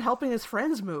 He's been helping his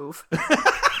friends move.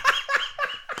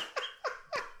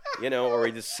 Or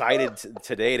he decided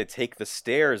today to take the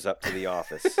stairs up to the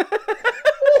office.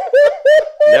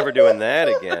 Never doing that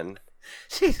again.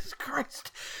 Jesus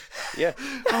Christ. Yeah.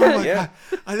 Oh my God.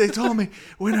 They told me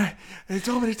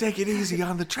to take it easy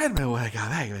on the treadmill when I got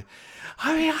back.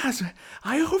 I'll be honest,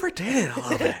 I overdid it a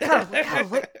little bit.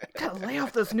 Gotta lay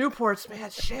off those Newports, man.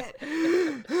 Shit.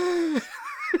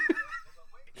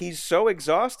 He's so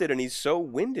exhausted and he's so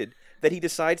winded that he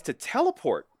decides to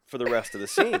teleport for the rest of the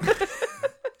scene.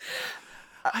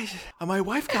 My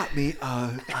wife got me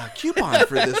a coupon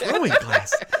for this rowing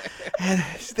class, and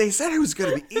they said it was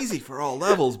going to be easy for all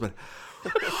levels, but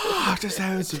I'm just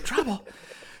having some trouble.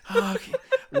 Okay.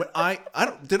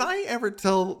 Did I ever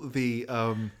tell the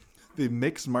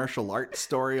mixed martial arts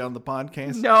story on the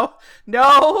podcast? No,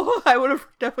 I would have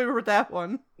definitely heard that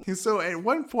one. So at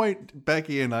one point,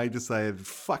 Becky and I decided,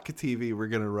 fuck TV, we're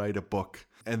going to write a book.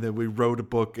 And then we wrote a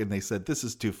book, and they said, this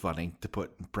is too funny to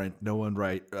put in print. No one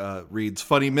reads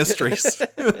funny mysteries.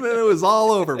 And then it was all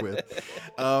over with.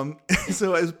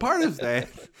 So as part of that,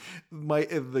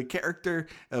 the character,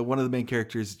 one of the main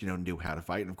characters, knew how to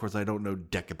fight. And, of course, I don't know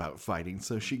dick about fighting.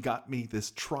 So she got me this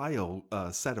trial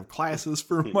set of classes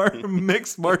for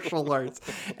mixed martial arts.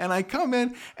 And I come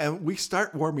in, and we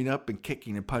start warming up and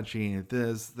kicking and punching and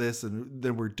this, this, and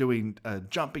then we're doing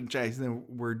jumping jacks, and then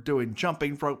we're doing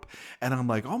jumping rope. And I'm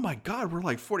like, oh my God, we're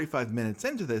like 45 minutes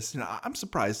into this. I'm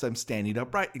surprised I'm standing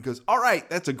upright. He goes, all right,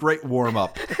 that's a great warm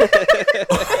up.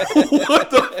 What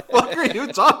the fuck are you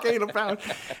talking about?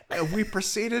 And we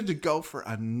proceeded to go for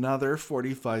another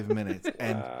 45 minutes.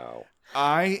 And Wow.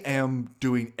 I am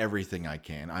doing everything I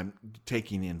can. I'm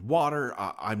taking in water.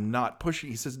 I'm not pushing.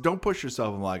 He says, don't push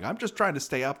yourself. I'm like, I'm just trying to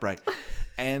stay upright.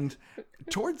 And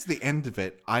towards the end of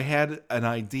it, I had an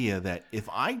idea that if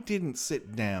I didn't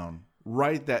sit down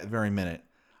right that very minute,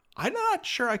 I'm not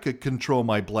sure I could control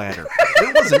my bladder.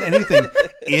 There wasn't anything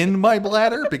in my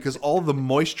bladder because all the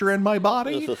moisture in my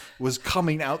body was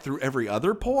coming out through every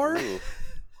other pore.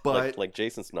 But Like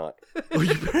Jason's not.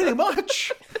 pretty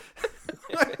much.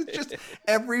 Just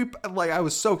I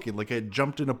was soaking, like I had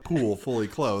jumped in a pool fully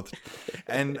clothed.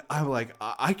 And I'm like,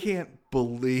 I can't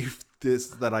believe this,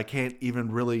 that I can't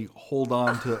even really hold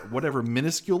on to whatever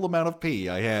minuscule amount of pee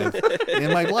I have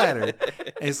in my bladder. And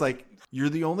it's like, you're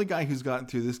the only guy who's gotten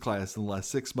through this class in the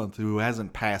last 6 months who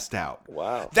hasn't passed out.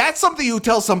 Wow. That's something you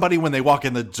tell somebody when they walk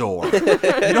in the door. You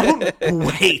don't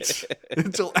wait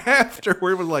until after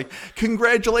we're like,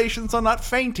 congratulations on not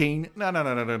fainting.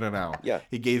 No. Yeah.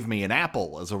 He gave me an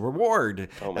apple as a reward,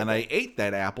 Oh my and I ate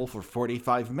that apple for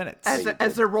 45 minutes.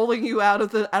 As they're rolling you out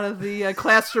of the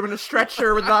classroom in a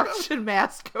stretcher with an oxygen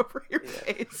mask over your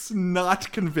face.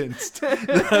 Not convinced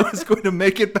that I was going to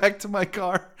make it back to my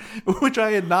car, which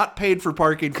I had not paid for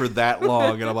parking for that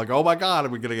long. And I'm like, oh my God, are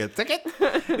we going to get a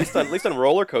ticket? At least on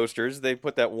roller coasters, they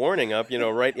put that warning up,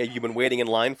 right? You've been waiting in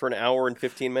line for an hour and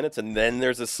 15 minutes, and then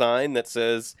there's a sign that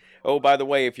says, oh, by the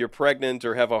way, if you're pregnant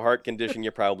or have a heart condition, you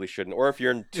probably shouldn't. Or if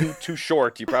you're too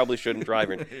short, you probably shouldn't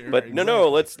drive. But no,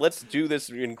 let's do this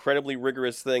incredibly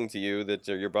rigorous thing to you that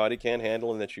your body can't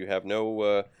handle and that you have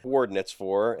no coordinates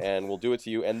for, and we'll do it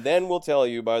to you. And then we'll tell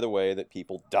you, by the way, that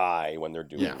people die when they're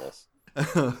doing this.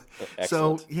 So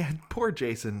Excellent. yeah, poor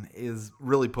Jason is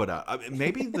really put out. I mean,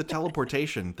 maybe the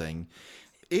teleportation thing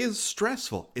is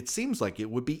stressful. It seems like it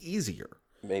would be easier.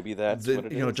 Maybe that's what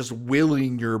it is. Just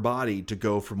willing your body to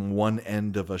go from one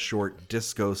end of a short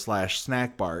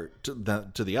disco/snack bar to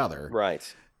the other.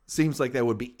 Right. Seems like that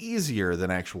would be easier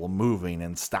than actual moving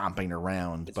and stomping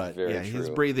around. But very yeah, his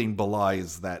true. breathing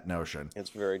belies that notion.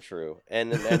 It's very true,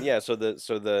 and yeah. So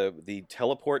the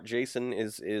teleport Jason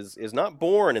is not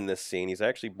born in this scene. He's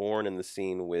actually born in the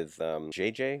scene with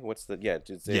JJ. What's the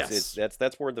Yes.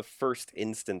 That's where the first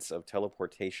instance of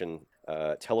teleportation,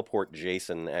 teleport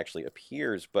Jason actually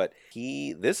appears. But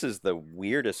this is the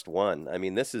weirdest one. I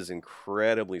mean, this is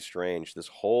incredibly strange. This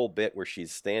whole bit where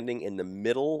she's standing in the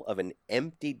middle of an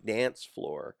empty dance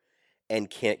floor and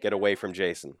can't get away from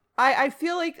Jason. I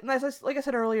feel like I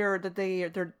said earlier, that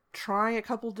they're trying a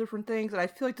couple different things, and I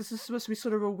feel like this is supposed to be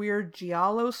sort of a weird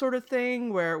giallo sort of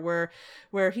thing where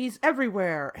he's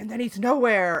everywhere and then he's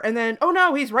nowhere, and then oh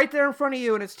no, he's right there in front of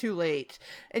you and it's too late.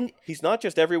 And He's not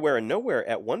just everywhere and nowhere.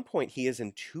 At one point, he is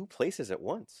in two places at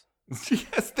once.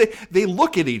 Yes, they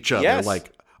look at each other Yes.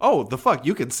 like, oh, the fuck,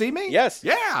 you can see me? Yes.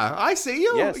 Yeah, I see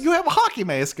you. Yes. You have a hockey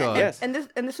mask on. Yes. And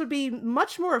this would be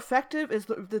much more effective if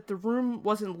the room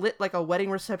wasn't lit like a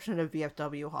wedding reception at a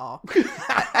VFW hall.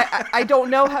 I don't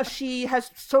know how she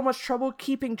has so much trouble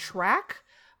keeping track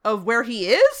of where he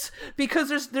is,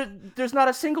 because there's not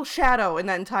a single shadow in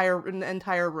the entire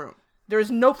room. There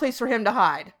is no place for him to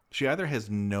hide. She either has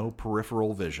no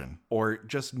peripheral vision or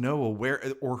just no aware,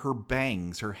 or her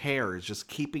bangs, her hair is just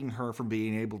keeping her from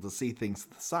being able to see things to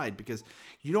the side, because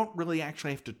you don't really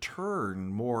actually have to turn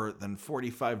more than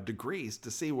 45 degrees to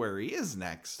see where he is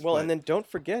next. Well, But- and then don't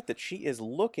forget that she is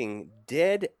looking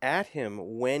dead at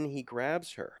him when he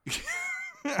grabs her.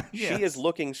 Yes. She is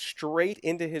looking straight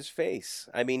into his face.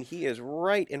 I mean, he is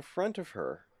right in front of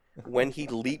her when he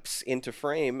leaps into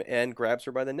frame and grabs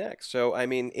her by the neck. So, I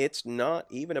mean, it's not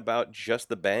even about just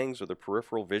the bangs or the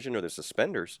peripheral vision or the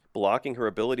suspenders blocking her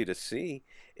ability to see.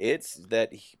 It's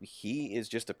that he is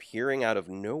just appearing out of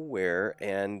nowhere,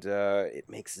 and it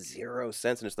makes zero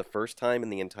sense. And it's the first time in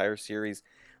the entire series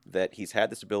that he's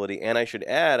had this ability. And I should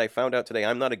add, I found out today,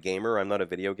 I'm not a gamer, I'm not a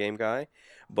video game guy,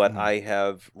 but I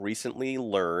have recently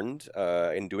learned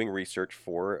in doing research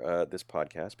for this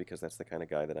podcast, because that's the kind of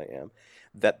guy that I am,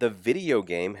 that the video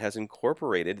game has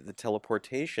incorporated the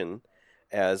teleportation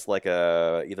as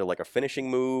either like a finishing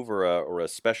move or a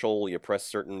special.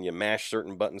 You mash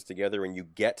certain buttons together and you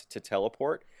get to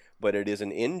teleport, but it is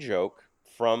an in-joke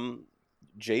from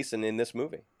Jason in this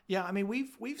movie. Yeah, I mean,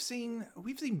 we've seen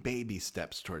baby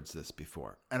steps towards this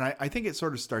before, and I think it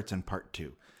sort of starts in part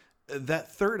 2.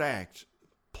 That third act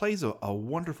plays a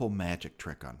wonderful magic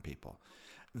trick on people.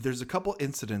 There's a couple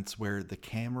incidents where the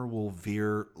camera will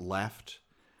veer left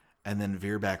and then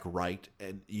veer back right.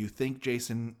 And you think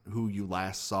Jason, who you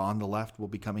last saw on the left, will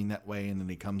be coming that way, and then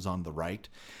he comes on the right.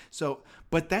 So,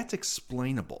 but that's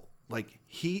explainable. Like,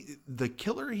 the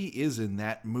killer he is in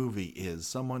that movie is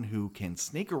someone who can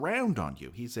sneak around on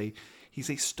you. He's a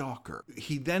stalker.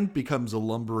 He then becomes a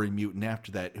lumbering mutant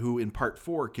after that, who in part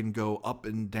 4 can go up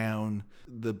and down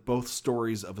the both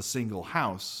stories of a single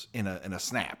house in a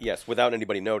snap. Yes, without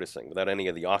anybody noticing, without any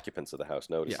of the occupants of the house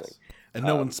noticing. Yes. And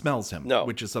no one smells him. No.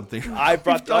 Which is something I've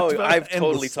totally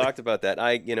endlessly. talked about that.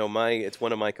 It's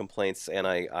one of my complaints, and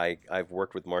I've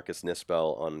worked with Marcus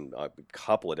Nispel on a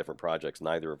couple of different projects,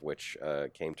 neither of which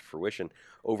came to fruition.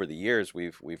 Over the years,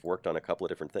 we've worked on a couple of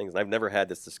different things, and I've never had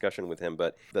this discussion with him.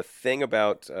 But the thing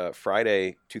about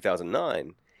Friday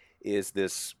 2009 is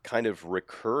this kind of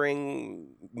recurring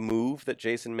move that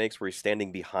Jason makes where he's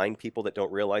standing behind people that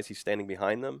don't realize he's standing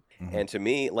behind them. Mm-hmm. And to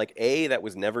me, like, that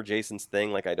was never Jason's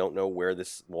thing. Like, I don't know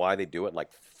why they do it like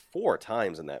 4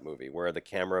 times in that movie where the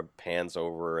camera pans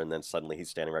over and then suddenly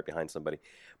he's standing right behind somebody.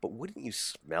 But wouldn't you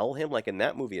smell him? Like in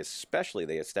that movie especially,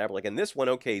 they established, like in this one,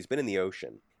 okay, he's been in the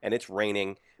ocean and it's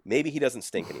raining. Maybe he doesn't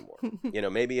stink anymore.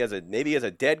 Maybe as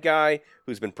a dead guy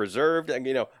who's been preserved,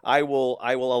 and I will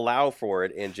allow for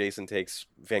it in Jason Takes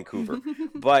Vancouver.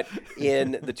 But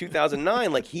in the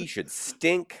 2009, like, he should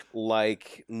stink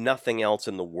like nothing else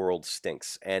in the world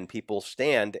stinks, and people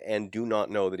stand and do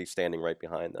not know that he's standing right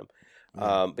behind them.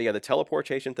 But yeah, the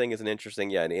teleportation thing is an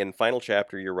interesting. Yeah, in final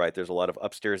chapter, you're right. There's a lot of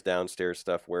upstairs, downstairs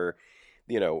stuff where,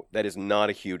 that is not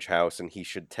a huge house, and he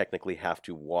should technically have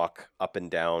to walk up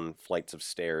and down flights of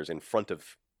stairs in front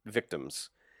of victims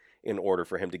in order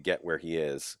for him to get where he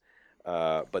is.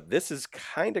 But this is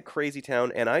kind of crazy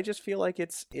town, and I just feel like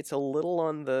it's a little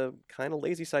on the kind of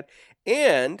lazy side.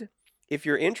 And if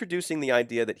you're introducing the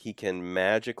idea that he can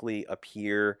magically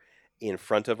appear in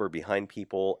front of or behind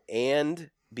people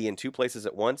and be in 2 places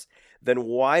at once, then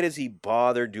why does he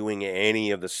bother doing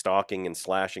any of the stalking and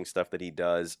slashing stuff that he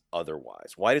does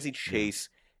otherwise? Why does he chase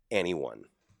anyone?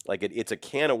 Like, it's a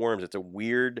can of worms. It's a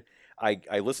weird...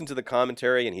 I listened to the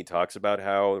commentary, and he talks about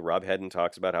how, Rob Hedden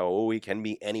talks about how, he can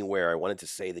be anywhere. I wanted to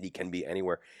say that he can be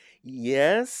anywhere.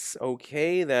 Yes,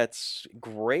 okay, that's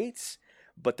great,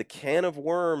 but the can of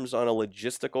worms on a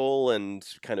logistical and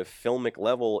kind of filmic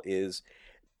level is...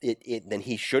 then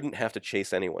he shouldn't have to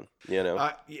chase anyone,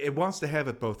 It wants to have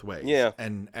it both ways. Yeah.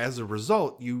 And as a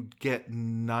result, you get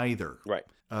neither. Right.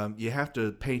 You have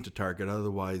to paint a target,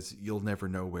 otherwise you'll never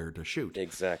know where to shoot.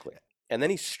 Exactly. And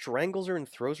then he strangles her and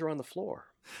throws her on the floor.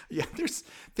 Yeah,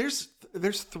 there's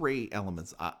 3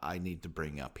 elements I need to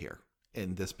bring up here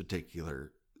in this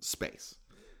particular space.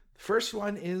 The first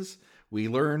one is we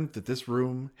learned that this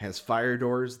room has fire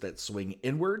doors that swing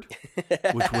inward,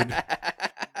 which would...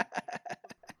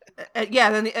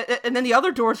 and then the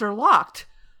other doors are locked.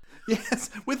 Yes,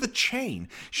 with a chain.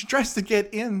 She tries to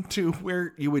get into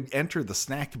where you would enter the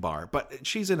snack bar, but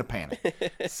she's in a panic.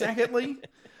 Secondly,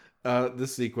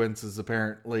 this sequence is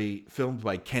apparently filmed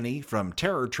by Kenny from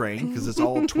Terror Train because it's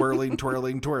all twirling,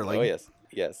 twirling, twirling. Oh,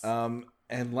 yes.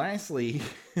 And lastly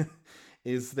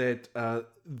is that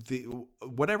the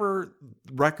whatever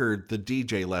record the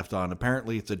DJ left on,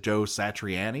 apparently it's a Joe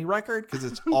Satriani record because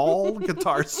it's all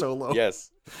guitar solo.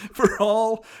 Yes. For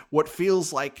all what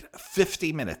feels like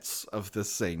 50 minutes of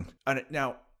this scene.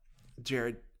 Now,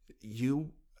 Jared,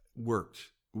 you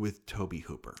worked with Tobe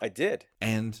Hooper. I did.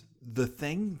 And the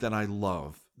thing that I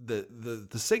love, the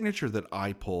signature that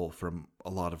I pull from a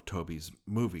lot of Tobe's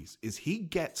movies is he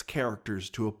gets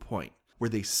characters to a point where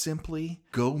they simply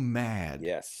go mad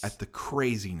at the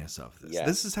craziness of this. Yes.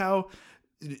 This is how,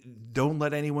 don't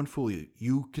let anyone fool you.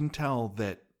 You can tell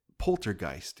that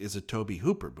Poltergeist is a Tobe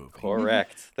Hooper movie.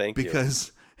 Correct. Thank you.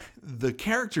 Because the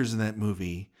characters in that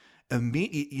movie,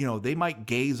 they might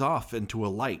gaze off into a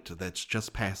light that's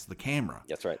just past the camera.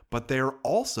 That's right. But they're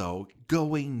also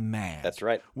going mad. That's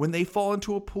right. When they fall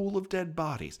into a pool of dead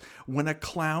bodies, when a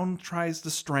clown tries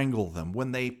to strangle them,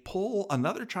 when they pull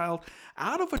another child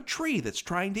out of a tree that's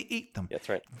trying to eat them. That's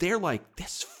right. They're like,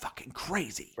 this is fucking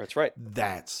crazy. That's right.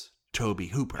 That's Tobe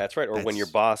Hooper. That's right. Or when your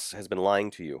boss has been lying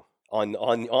to you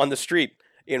on the street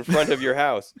in front of your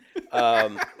house.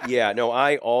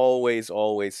 I always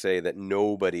say that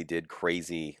nobody did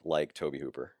crazy like Tobe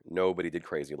Hooper. Nobody did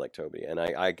crazy like Tobe. And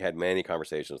I had many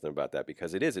conversations with him about that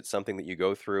because it's something that you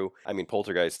go through. I mean,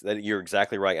 Poltergeist, you're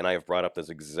exactly right. And I have brought up those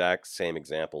exact same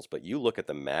examples, but you look at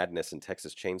the madness in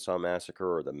Texas Chainsaw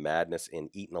Massacre or the madness in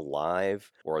Eaten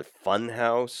Alive or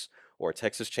Funhouse or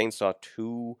Texas Chainsaw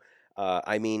 2.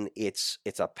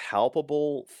 It's a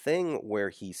palpable thing where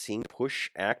he seemed to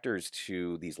push actors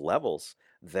to these levels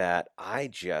that I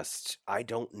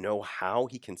don't know how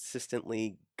he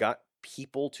consistently got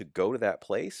people to go to that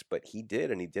place, but he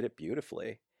did, and he did it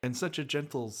beautifully. And such a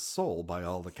gentle soul, by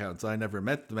all accounts. I never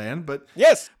met the man, but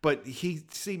Yes, but he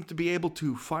seemed to be able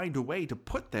to find a way to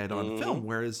put that on film.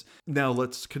 Whereas now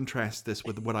let's contrast this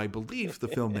with what I believe the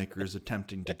filmmaker is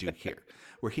attempting to do here,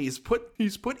 where he's put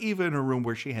Eva in a room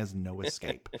where she has no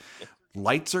escape.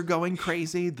 Lights are going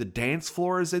crazy. The dance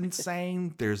floor is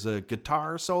insane. There's a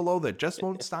guitar solo that just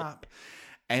won't stop,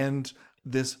 and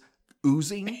this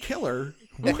oozing killer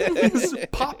is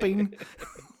popping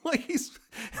like he's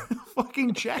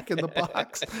fucking Jack in the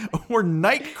Box or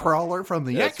Nightcrawler from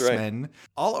the That's right. X-Men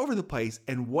all over the place.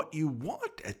 And what you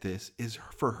want at this is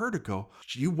for her to go,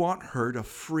 you want her to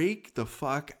freak the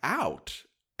fuck out.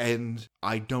 And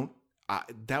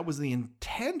that was the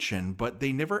intention, but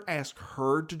they never ask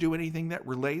her to do anything that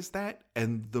relays that.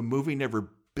 And the movie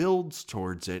never builds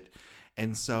towards it.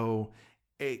 And so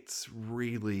it's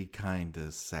really kind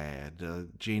of sad.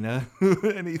 Gina,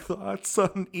 any thoughts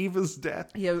on Eva's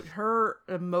death? Yeah, her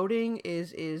emoting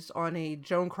is on a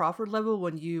Joan Crawford level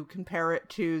when you compare it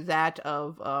to that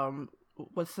of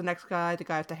what's the next guy? The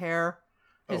guy with the hair.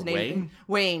 His name Wayne?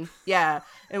 Wayne. Yeah,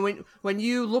 and when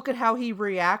you look at how he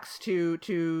reacts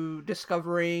to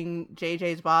discovering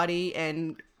JJ's body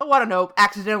and I don't know,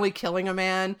 accidentally killing a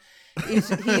man, he's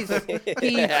just.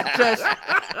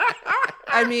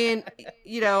 I mean,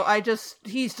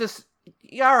 he's just,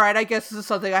 all right, I guess this is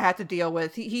something I have to deal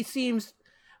with. He seems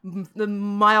the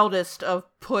mildest of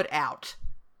put out.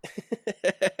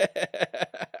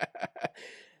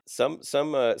 Some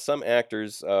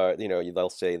actors, they'll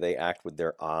say they act with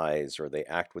their eyes, or they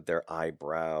act with their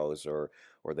eyebrows, or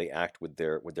they act with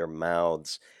their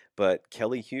mouths. But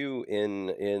Kelly Hu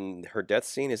in her death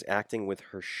scene is acting with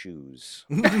her shoes.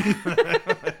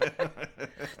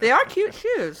 They are cute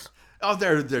shoes. Oh,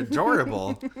 they're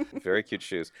adorable. Very cute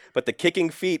shoes. But the kicking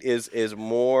feet is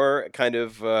more kind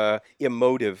of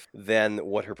emotive than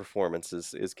what her performance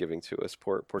is giving to us.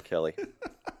 Poor Kelly.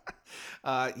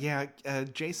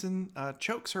 Jason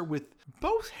chokes her with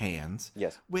both hands.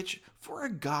 Yes. Which, for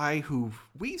a guy who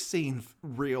we've seen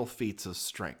real feats of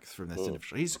strength from this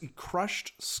individual, he's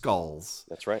crushed skulls.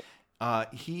 That's right.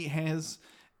 He has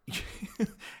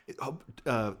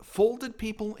folded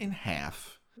people in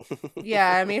half.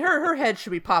 Yeah, I mean, her head should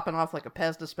be popping off like a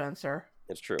Pez dispenser.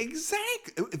 It's true.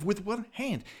 Exactly. With one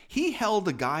hand. He held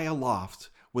a guy aloft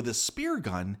with a spear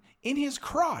gun in his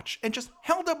crotch and just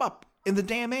held him up in the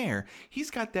damn air.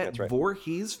 He's got that right.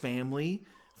 Voorhees family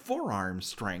forearm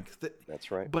strength.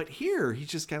 That's right. But here, he's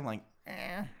just kind of like,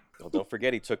 eh. Well, don't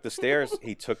forget, he took the stairs.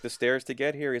 He took the stairs to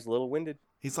get here. He's a little winded.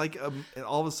 He's like,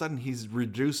 all of a sudden, he's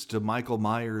reduced to Michael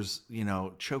Myers,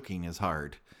 choking his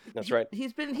hard. That's right.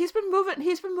 He's been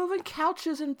moving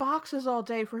couches and boxes all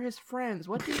day for his friends.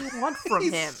 What do you want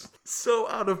from him? So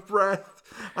out of breath.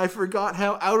 I forgot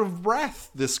how out of breath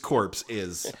this corpse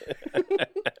is.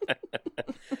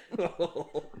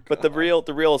 But the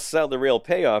real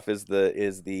payoff is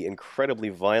the incredibly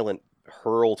violent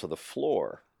hurl to the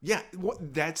floor. Yeah,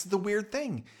 that's the weird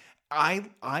thing. I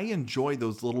enjoy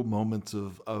those little moments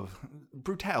of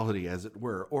brutality, as it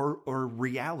were, or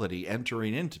reality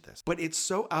entering into this. But it's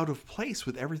so out of place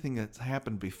with everything that's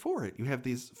happened before it. You have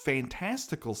these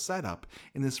fantastical setup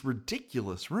in this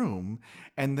ridiculous room,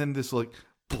 and then this like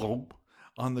bloop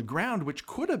on the ground, which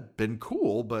could have been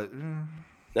cool, but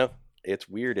No, it's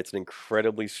weird. It's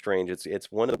incredibly strange.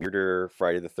 It's one of the weirder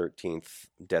Friday the 13th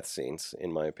death scenes,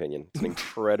 in my opinion. It's an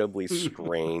incredibly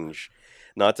strange.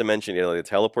 Not to mention, the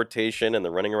teleportation and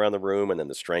the running around the room, and then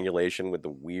the strangulation with the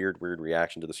weird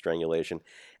reaction to the strangulation,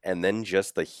 and then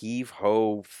just the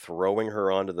heave-ho throwing her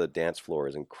onto the dance floor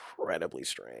is incredibly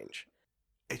strange.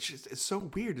 it's so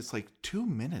weird. It's like 2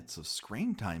 minutes of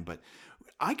screen time, but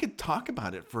I could talk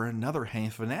about it for another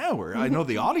half an hour. I know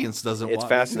the audience doesn't want It's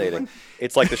fascinating.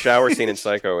 It's like the shower scene in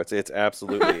Psycho. It's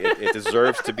absolutely, it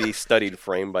deserves to be studied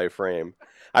frame by frame.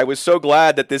 I was so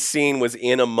glad that this scene was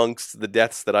in amongst the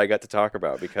deaths that I got to talk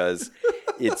about, because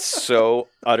it's so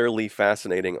utterly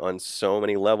fascinating on so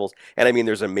many levels. And I mean,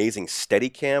 there's amazing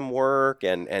Steadicam work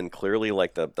and clearly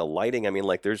like the lighting. I mean,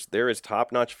 like there is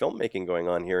top-notch filmmaking going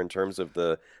on here in terms of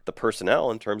the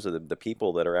personnel, in terms of the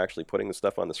people that are actually putting the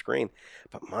stuff on the screen.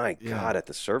 But my God, at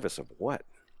the service of what?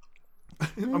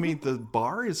 I mean, the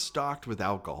bar is stocked with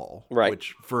alcohol, Right.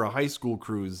 which for a high school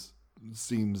cruise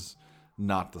seems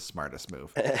not the smartest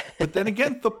move. But then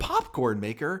again, the popcorn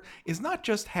maker doesn't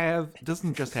just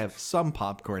have some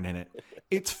popcorn in it.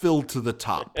 It's filled to the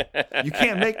top. You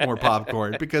can't make more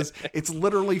popcorn because it's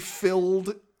literally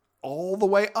filled all the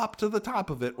way up to the top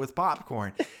of it with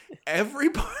popcorn. Every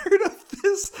part of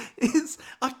this is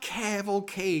a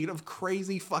cavalcade of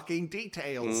crazy fucking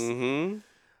details.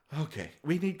 Mm-hmm. Okay,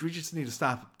 we just need to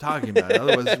stop talking about it.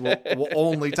 Otherwise, we'll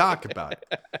only talk about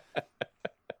it.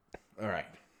 All right.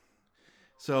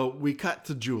 So we cut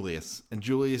to Julius, and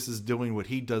Julius is doing what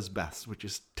he does best, which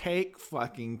is take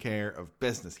fucking care of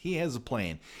business. He has a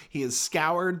plan. He has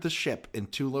scoured the ship in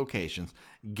 2 locations,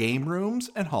 game rooms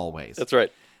and hallways. That's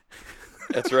right.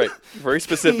 That's right. Very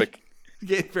specific.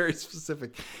 Yeah, very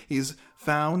specific. He's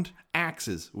found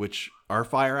axes, which are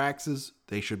fire axes.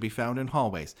 They should be found in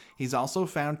hallways. He's also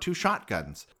found 2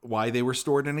 shotguns. Why they were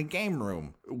stored in a game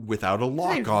room without a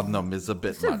lock on them is a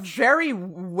bit It's much.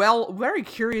 a very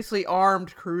curiously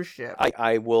armed cruise ship.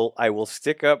 I will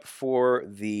stick up for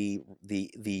the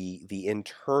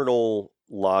internal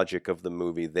logic of the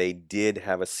movie. They did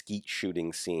have a skeet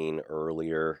shooting scene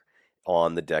earlier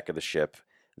on the deck of the ship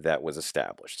that was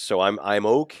established. So I'm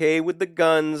okay with the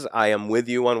guns. I am with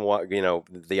you on what,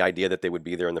 the idea that they would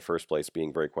be there in the first place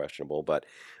being very questionable, but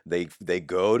they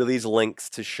go to these links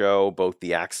to show both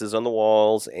the axes on the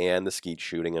walls and the skeet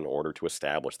shooting in order to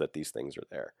establish that these things are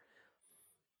there.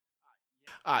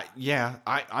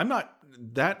 I'm not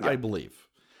that. Yeah. I believe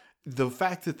the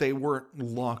fact that they weren't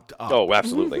locked up. Oh,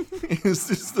 absolutely. is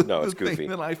just the goofy. thing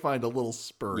that I find a little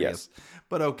spurious. Yes.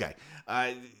 But okay.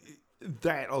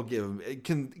 That I'll give him. It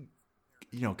can,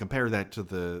 compare that to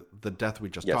the death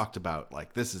we just talked about.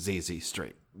 Like, this is easy,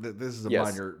 straight. This is a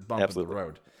minor bump in the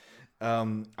road.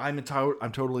 I'm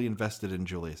totally invested in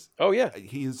Julius. Oh yeah,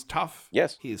 he is tough.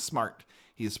 Yes, he is smart.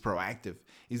 He is proactive.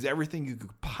 He's everything you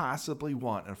could possibly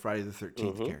want in a Friday the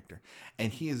 13th character,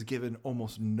 and he is given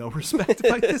almost no respect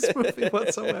by this movie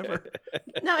whatsoever.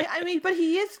 No, I mean, but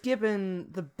he is given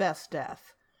the best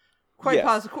death. Quite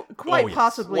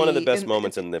possibly one of the best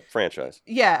moments in the franchise.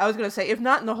 Yeah, I was going to say, if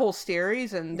not in the whole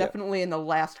series, and definitely in the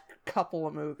last couple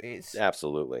of movies.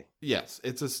 Absolutely. Yes,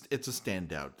 it's a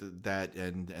standout. That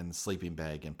and Sleeping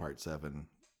Bag in Part 7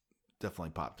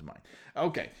 definitely popped to mind.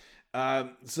 Okay,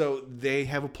 so they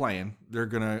have a plan. They're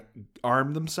going to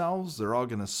arm themselves. They're all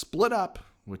going to split up,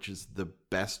 which is the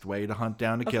best way to hunt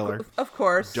down a killer. Of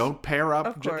course. Don't pair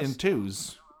up in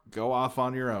 2s. Go off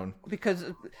on your own. Because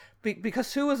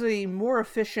who is a more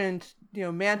efficient,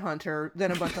 manhunter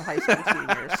than a bunch of high school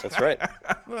seniors? That's right.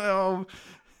 Well,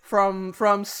 from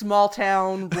small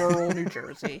town rural New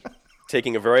Jersey,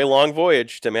 taking a very long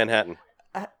voyage to Manhattan.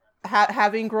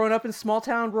 Having grown up in small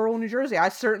town rural New Jersey, I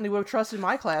certainly would have trusted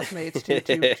my classmates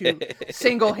to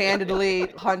single-handedly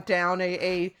hunt down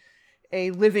a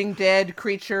living dead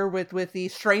creature with the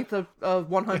strength of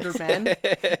 100 men.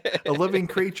 A living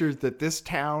creature that this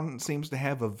town seems to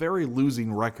have a very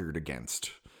losing record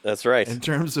against. That's right. In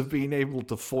terms of being able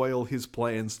to foil his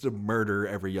plans to murder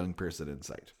every young person in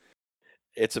sight.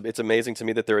 It's amazing to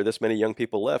me that there are this many young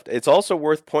people left. It's also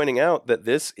worth pointing out that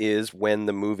this is when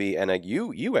the movie, and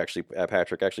you actually,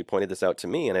 Patrick, actually pointed this out to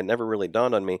me, and it never really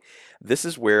dawned on me. This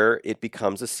is where it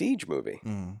becomes a siege movie.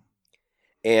 Mm.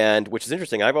 And which is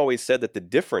interesting. I've always said that the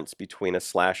difference between a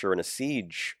slasher and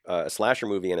a slasher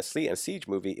movie and a siege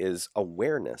movie is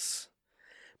awareness.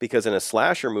 Because in a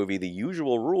slasher movie, the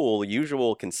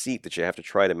usual conceit that you have to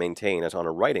try to maintain as on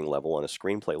a writing level, on a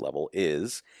screenplay level,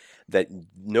 is that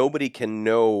nobody can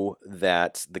know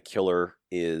that the killer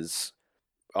is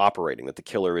operating, that the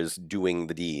killer is doing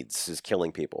the deeds, is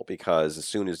killing people, because as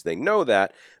soon as they know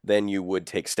that, then you would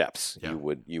take steps. Yeah.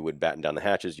 You would batten down the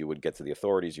hatches, you would get to the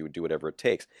authorities, you would do whatever it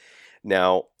takes.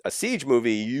 Now, a siege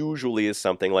movie usually is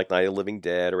something like Night of the Living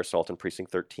Dead or Assault on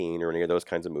Precinct 13 or any of those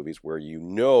kinds of movies where you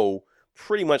know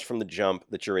pretty much from the jump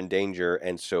that you're in danger,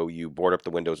 and so you board up the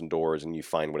windows and doors and you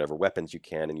find whatever weapons you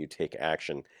can and you take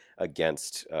action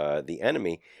against the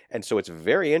enemy. And so it's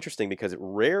very interesting because it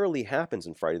rarely happens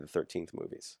in Friday the 13th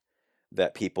movies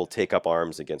that people take up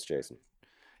arms against Jason.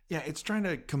 Yeah, it's trying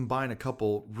to combine a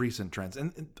couple recent trends.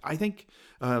 And I think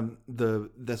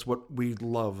that's what we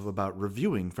love about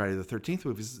reviewing Friday the 13th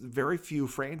movies. Very few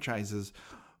franchises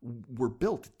were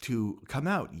built to come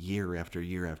out year after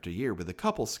year after year. With a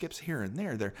couple skips here and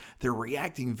there, they're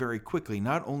reacting very quickly,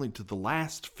 not only to the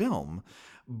last film,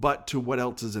 but to what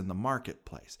else is in the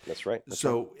marketplace. That's right.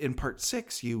 So in Part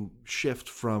 6, you shift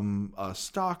from a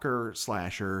stalker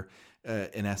slasher,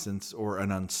 in essence, or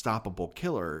an unstoppable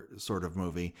killer sort of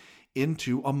movie,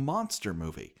 into a monster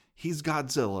movie. He's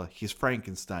Godzilla, he's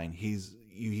Frankenstein,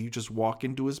 you just walk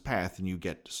into his path and you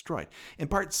get destroyed. In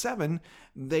Part 7,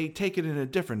 they take it in a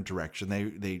different direction.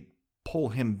 They pull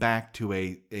him back to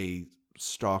a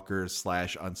stalker /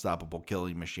 unstoppable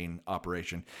killing machine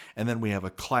operation, and then we have a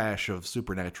clash of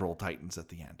supernatural titans at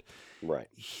the end. Right.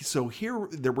 So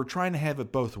we're trying to have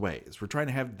it both ways. We're trying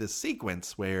to have this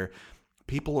sequence where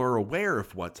people are aware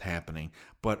of what's happening,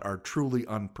 but are truly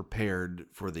unprepared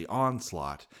for the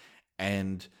onslaught.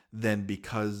 And then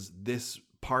because this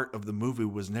part of the movie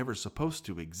was never supposed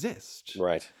to exist.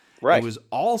 Right. It was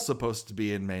all supposed to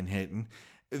be in Manhattan.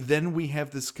 Then we have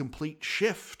this complete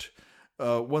shift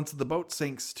once the boat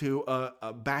sinks to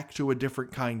back to a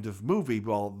different kind of movie.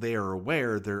 While they're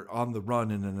aware they're on the run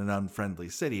in an unfriendly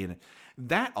city, and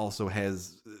that also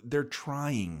they're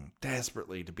trying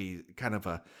desperately to be kind of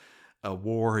a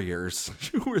warriors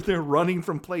where they're running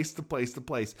from place to place to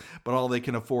place, but all they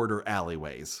can afford are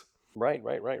alleyways. Right.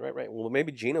 Well,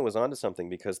 maybe Gina was onto something,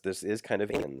 because this is kind of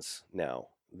ends now.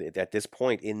 At this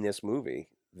point in this movie,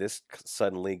 this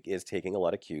suddenly is taking a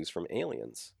lot of cues from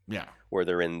Aliens. Yeah. Where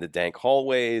they're in the dank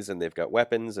hallways and they've got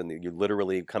weapons, and you're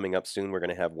literally coming up soon. We're going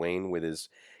to have Wayne with his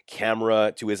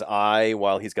camera to his eye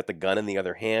while he's got the gun in the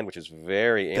other hand, which is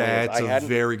very Aliens. That's a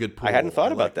very good point. I hadn't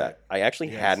thought about that. I actually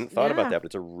hadn't thought about that, but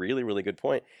it's a really, really good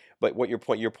point. But what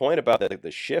your point about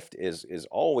the shift is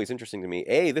always interesting to me.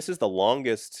 This is the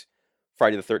longest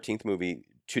Friday the 13th movie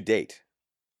to date.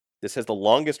 This has the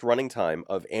longest running time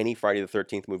of any Friday the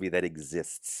 13th movie that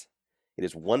exists. It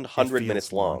is 100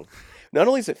 minutes long. Not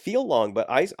only does it feel long, but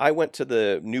I went to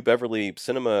the New Beverly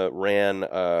Cinema, ran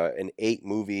an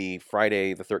 8-movie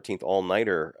Friday the 13th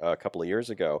all-nighter a couple of years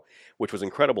ago, which was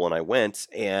incredible. And I went,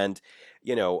 and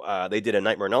they did a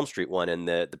Nightmare on Elm Street one, and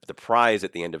the prize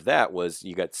at the end of that was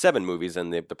you got 7 movies,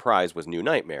 and the prize was New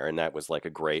Nightmare, and that was like a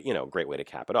great way to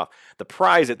cap it off. The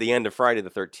prize at the end of Friday the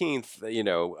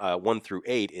 13th, 1 through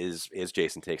 8 is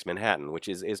Jason Takes Manhattan, which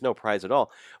is no prize at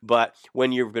all. But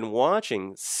when you've been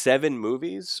watching 7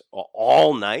 movies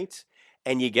all night,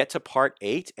 and you get to part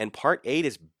 8, and part 8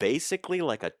 is basically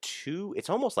like it's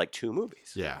almost like 2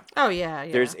 movies. Yeah. Oh yeah.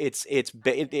 It's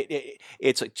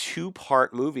a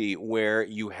 2-part movie where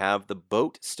you have the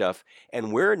boat stuff,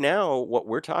 and what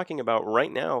we're talking about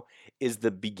right now is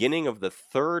the beginning of the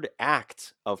 3rd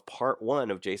act of part 1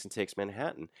 of Jason Takes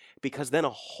Manhattan, because then a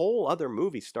whole other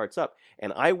movie starts up.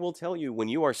 And I will tell you, when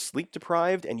you are sleep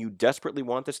deprived and you desperately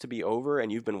want this to be over,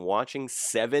 and you've been watching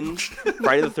 7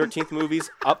 Friday the 13th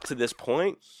movies up to this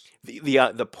point,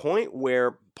 the point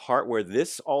where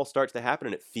this all starts to happen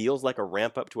and it feels like a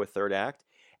ramp up to a 3rd act,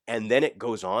 and then it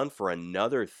goes on for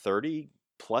another 30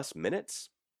 plus minutes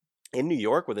in New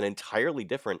York with an entirely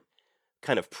different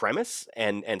kind of premise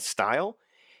and style,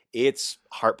 it's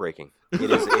heartbreaking. It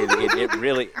is. It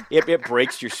really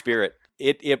breaks your spirit.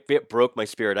 It broke my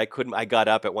spirit. I got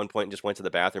up at one point and just went to the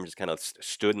bathroom, just kind of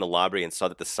stood in the lobby and saw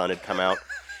that the sun had come out,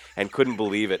 and couldn't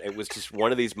believe it. It was just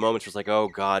one of these moments where it's like, oh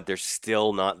God, they're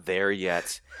still not there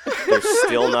yet. They're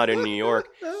still not in New York.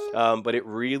 But it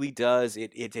really does.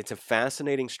 It's a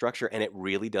fascinating structure, and it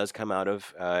really does come out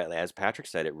of, as Patrick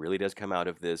said, it really does come out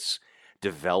of this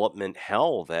development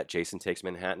hell that Jason Takes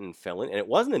Manhattan fell in. And it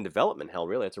wasn't in development hell,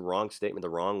 really. That's a wrong statement,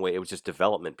 the wrong way. It was just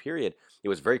development, period. It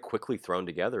was very quickly thrown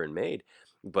together and made.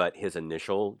 But his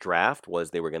initial draft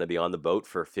was they were going to be on the boat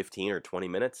for 15 or 20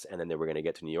 minutes, and then they were going to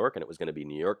get to New York, and it was going to be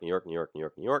New York, New York, New York, New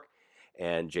York, New York,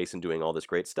 and Jason doing all this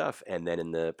great stuff. And then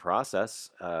in the process,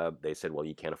 they said, well,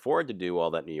 you can't afford to do all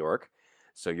that New York,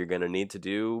 so you're going to need to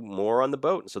do more on the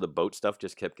boat. And so the boat stuff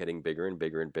just kept getting bigger and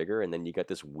bigger and bigger. And then you got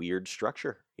this weird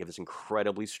structure. You have this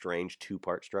incredibly strange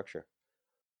 2-part structure.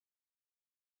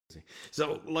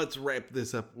 So let's wrap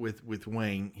this up with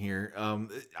Wayne here.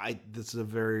 This is a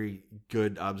very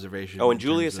good observation. Oh, and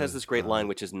Julius has this great line,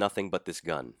 which is nothing but this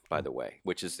gun, by the way,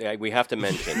 which is, we have to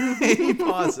mention. He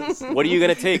pauses. What are you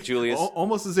going to take, Julius?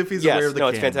 Almost as if he's aware of the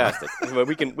camera. It's fantastic. But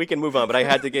we can move on. But I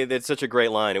had to get, it's such a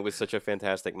great line. It was such a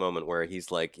fantastic moment where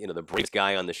he's like, the bravest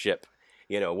guy on the ship.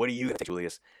 What do you think,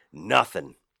 Julius?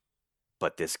 Nothing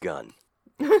but this gun.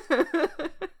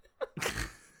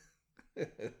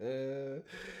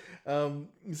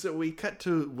 So we cut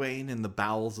to Wayne in the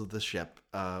bowels of the ship,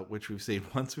 which we've seen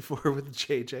once before with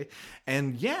JJ.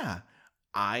 And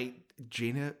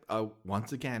Gina,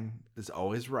 once again, is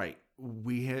always right.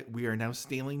 We are now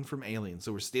stealing from Aliens.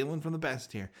 So we're stealing from the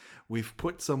best here. We've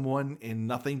put someone in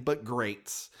nothing but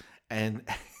greats and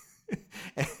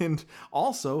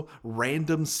also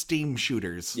random steam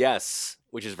shooters. Yes,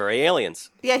 which is very Aliens.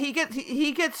 Yeah, he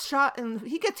gets shot, and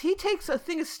he takes a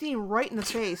thing of steam right in the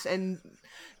face and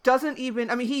doesn't even.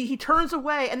 I mean, he turns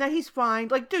away, and then he's fine.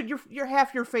 Like, dude, your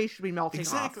half your face should be melting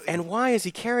off. And why is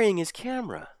he carrying his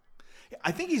camera?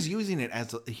 I think he's using it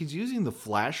he's using the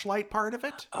flashlight part of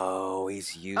it. Oh,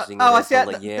 he's using it. I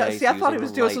thought he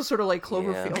was doing some sort of like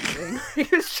Cloverfield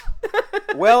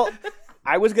thing. Well,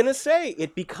 I was gonna say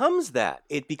it becomes that.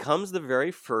 It becomes the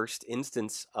very first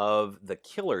instance of the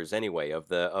killers, anyway, of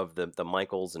the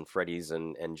Michaels and Freddys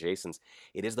and Jasons.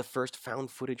 It is the first found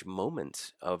footage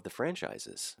moment of the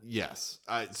franchises. Yes,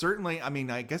 certainly. I mean,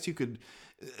 I guess you could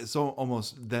so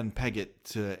almost then peg it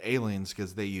to Aliens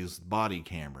because they use body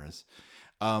cameras.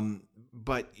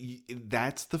 But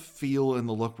that's the feel and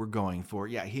the look we're going for.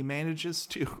 Yeah, he manages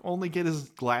to only get his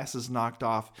glasses knocked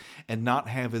off and not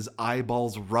have his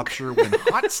eyeballs rupture when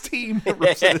hot steam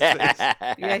erupts in his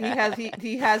face. Yeah,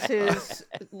 he has his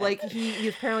like he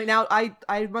apparently now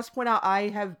I must point out I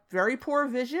have very poor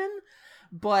vision,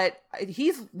 but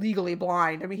he's legally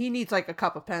blind. I mean, he needs like a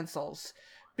cup of pencils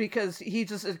because he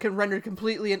just can render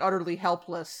completely and utterly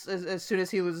helpless as soon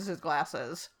as he loses his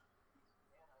glasses.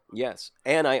 Yes,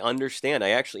 and I understand. I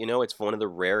actually, it's one of the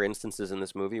rare instances in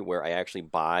this movie where I actually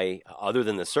buy, other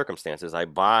than the circumstances, I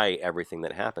buy everything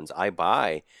that happens. I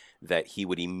buy that he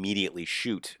would immediately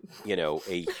shoot,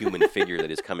 a human figure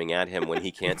that is coming at him when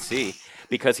he can't see,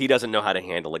 because he doesn't know how to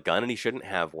handle a gun and he shouldn't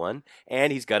have one,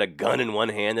 and he's got a gun in one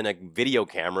hand and a video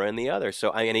camera in the other.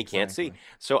 So and he can't see.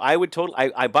 So I would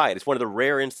I buy it. It's one of the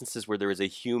rare instances where there is a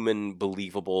human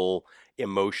believable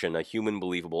emotion, a human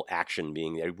believable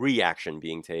a reaction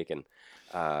being taken,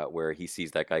 where he sees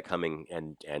that guy coming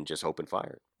and just open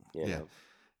fire. You know?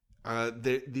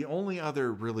 The only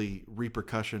other really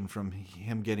repercussion from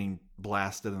him getting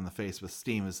blasted in the face with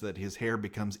steam is that his hair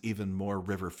becomes even more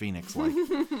River Phoenix like.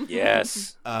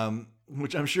 Yes.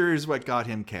 Which I'm sure is what got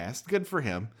him cast. Good for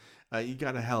him. He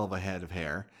got a hell of a head of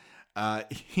hair.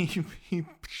 He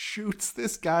shoots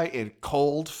this guy in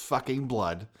cold fucking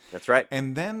blood. That's right.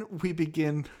 And then we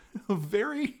begin a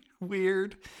very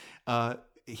weird.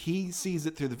 He sees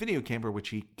it through the video camera, which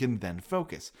he can then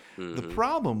focus. Mm-hmm. The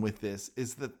problem with this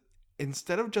is that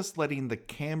instead of just letting the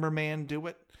cameraman do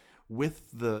it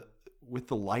with the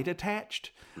light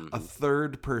attached, a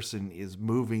third person is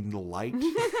moving the light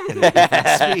at a different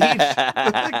speed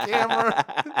with the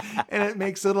camera, and it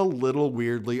makes it a little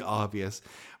weirdly obvious.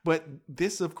 But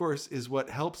this, of course, is what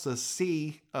helps us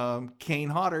see Kane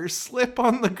Hodder slip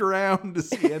on the ground as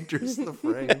he enters the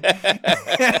frame.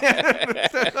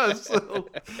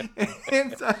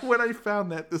 And when I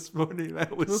found that this morning, I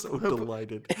was so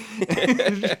delighted.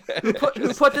 Who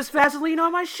put this Vaseline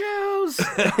on my shoes?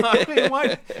 I mean,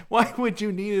 why would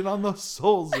you need it on the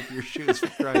soles of your shoes, for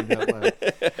crying out loud?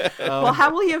 Well,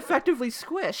 how will he effectively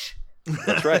squish?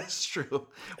 That's right. That's true.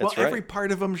 Well, every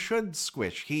part of him should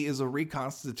squish. He is a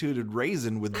reconstituted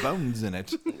raisin with bones in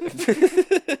it.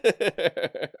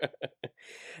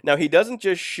 Now, he doesn't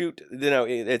just shoot,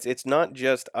 it's not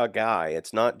just a guy.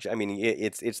 It's not,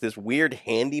 it's this weird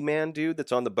handyman dude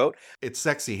that's on the boat. It's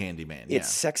Sexy Handyman. It's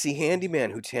Sexy Handyman,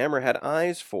 who Tamara had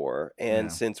eyes for.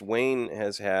 And since Wayne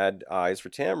has had eyes for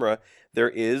Tamara,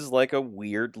 there is like a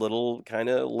weird little kind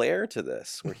of layer to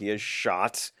this where he has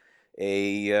shot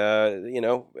a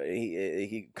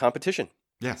competition.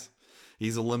 Yes.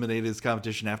 He's eliminated his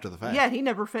competition after the fact. Yeah, he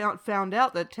never found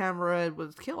out that Tamara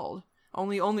was killed.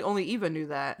 Only Eva knew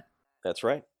that. That's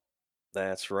right.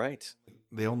 That's right.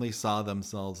 They only saw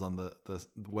themselves on the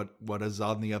what is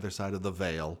on the other side of the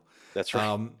veil. That's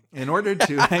right. In order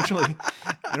to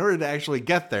actually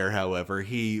get there, however,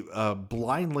 he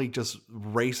blindly just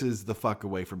races the fuck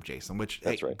away from Jason, which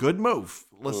that's right. Good move.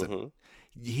 Listen,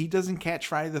 he doesn't catch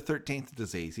Friday the 13th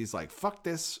disease. He's like, fuck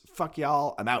this, fuck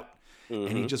y'all, I'm out.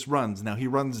 And he just runs. Now he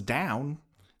runs down.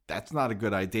 That's not a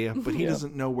good idea, but he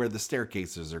doesn't know where the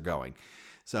staircases are going.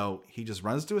 So he just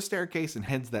runs to a staircase and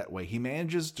heads that way. He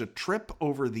manages to trip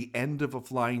over the end of a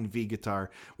flying V guitar,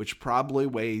 which probably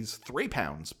weighs 3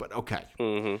 pounds, but okay.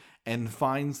 And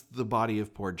finds the body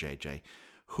of poor JJ,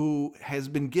 who has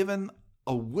been given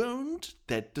a wound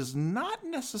that does not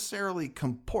necessarily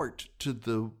comport to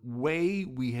the way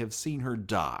we have seen her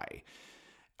die.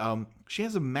 She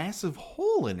has a massive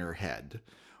hole in her head,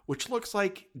 which looks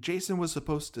like Jason was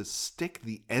supposed to stick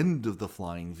the end of the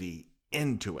flying V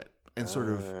into it and sort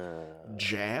of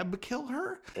jab kill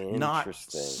her, not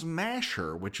smash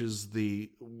her, which is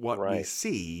what we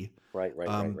see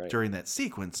during that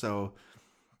sequence. So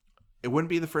it wouldn't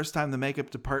be the first time the makeup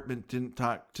department didn't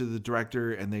talk to the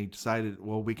director and they decided,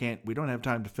 well, we don't have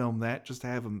time to film that. Just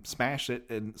have him smash it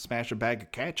and smash a bag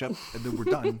of ketchup and then we're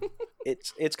done.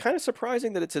 It's kind of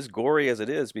surprising that it's as gory as it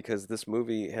is, because this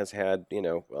movie has had,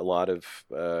 a lot of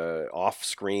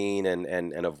off-screen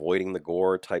and avoiding the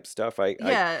gore type stuff. I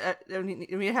mean,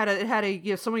 it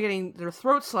had someone getting their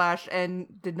throat slashed and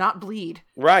did not bleed.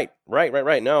 Right.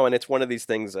 No, and it's one of these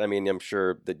things. I mean, I'm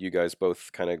sure that you guys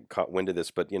both kind of caught wind of this,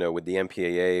 but with the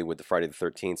MPAA, with the Friday the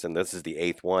 13th, and this is the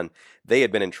 8th one, they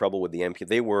had been in trouble with the MPAA.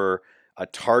 They were a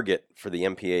target for the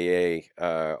MPAA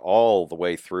all the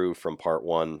way through from part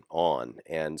 1 on.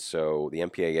 And so the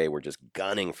MPAA were just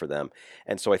gunning for them.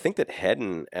 And so I think that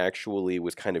Hedden actually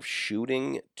was kind of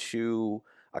shooting to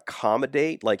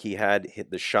accommodate, like he had hit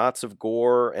the shots of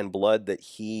gore and blood that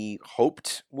he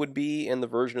hoped would be in the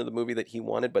version of the movie that he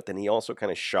wanted, but then he also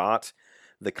kind of shot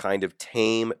the kind of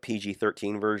tame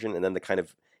PG-13 version and then the kind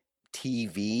of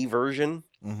TV version.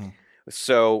 Mm-hmm.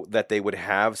 So that they would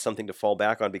have something to fall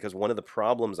back on, because one of the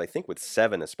problems, I think, with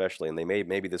 7 especially, and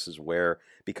maybe this is where,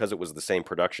 because it was the same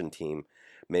production team,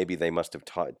 maybe they must have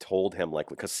told him, like,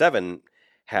 because 7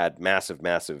 had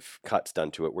massive cuts done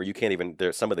to it where you can't even,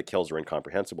 some of the kills are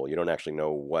incomprehensible. You don't actually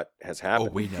know what has happened.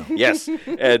 Oh, we know. Yes.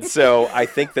 And so I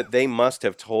think that they must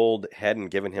have told Hedden,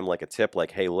 given him like a tip,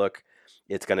 like, hey, look,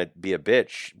 it's going to be a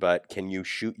bitch, but can you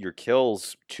shoot your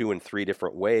kills 2 and 3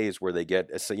 different ways where they get,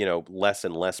 less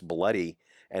and less bloody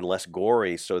and less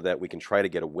gory, so that we can try to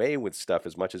get away with stuff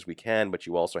as much as we can, but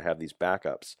you also have these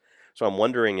backups. So I'm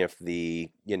wondering if the,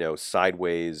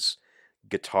 sideways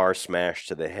guitar smash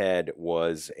to the head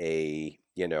was a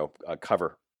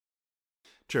cover.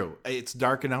 True. It's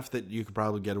dark enough that you could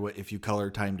probably get away. If you color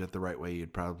timed it the right way,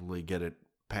 you'd probably get it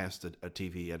past a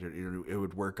TV editor. It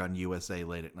would work on USA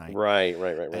late at night. Right.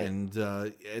 And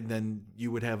then you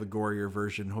would have a gorier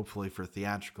version, hopefully for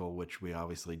theatrical, which we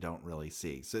obviously don't really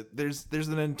see. So there's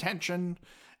an intention,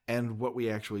 and what we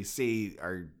actually see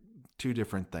are two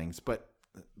different things. But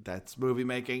that's movie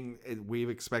making. We've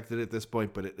expected it at this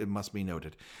point, but it must be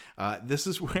noted. This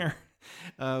is where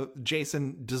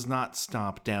Jason does not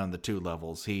stop down the 2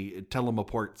 levels. He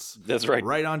teleports. That's right.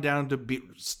 Right on down to be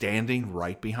standing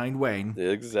right behind Wayne.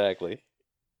 Exactly.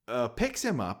 Picks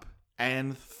him up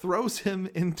and throws him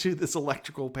into this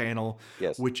electrical panel,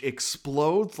 yes, which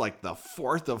explodes like the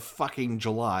 4th of fucking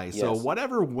July. Yes. So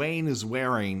whatever Wayne is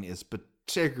wearing is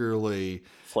particularly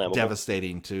flammable,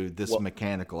 devastating to this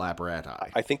mechanical apparatus.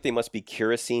 I think they must be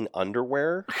kerosene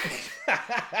underwear.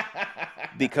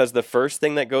 Because the first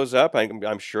thing that goes up,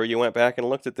 I'm sure you went back and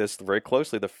looked at this very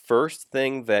closely, the first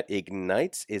thing that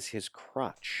ignites is his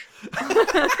crotch.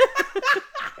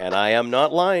 And I am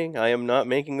not lying. I am not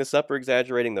making this up or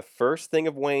exaggerating. The first thing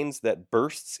of Wayne's that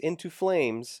bursts into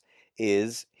flames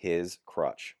is his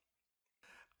crotch.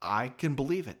 I can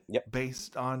believe it. Yep.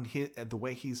 Based on the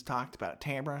way he's talked about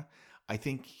Tamara, I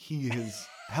think he has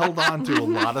held on to a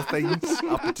lot of things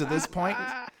up to this point.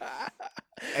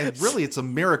 And really, it's a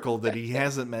miracle that he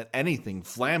hasn't met anything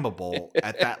flammable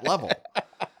at that level.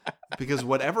 Because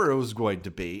whatever it was going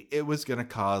to be, it was going to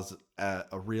cause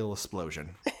a real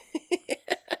explosion.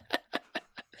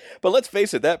 But let's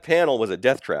face it, that panel was a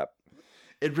death trap.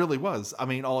 It really was. I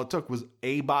mean, all it took was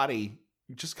a body,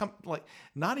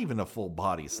 not even a full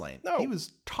body slam. No. He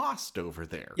was tossed over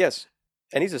there. Yes.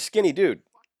 And he's a skinny dude.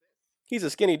 He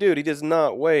does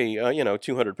not weigh,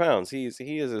 200 pounds. He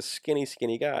is a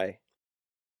skinny guy.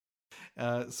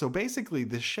 So basically,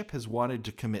 the ship has wanted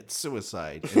to commit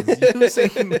suicide and is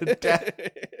using the death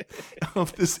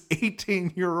of this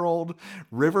 18-year-old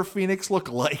River Phoenix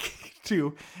lookalike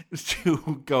to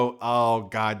go, oh,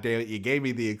 God damn it, you gave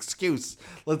me the excuse.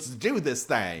 Let's do this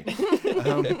thing.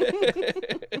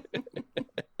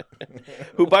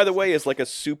 Who, by the way, is like a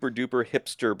super-duper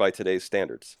hipster by today's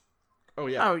standards. Oh,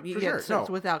 yeah. Oh, yes, sure.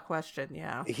 Without question,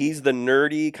 yeah. He's the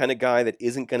nerdy kind of guy that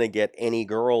isn't going to get any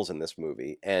girls in this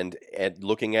movie. And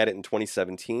looking at it in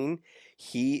 2017,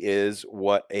 he is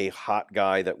what a hot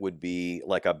guy that would be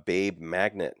like a babe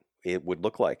magnet, it would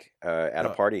look like at a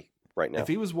party right now. If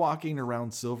he was walking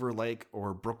around Silver Lake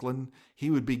or Brooklyn, he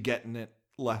would be getting it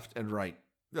left and right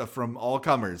from all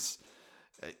comers.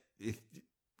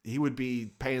 He would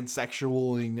be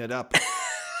pansexualing it up.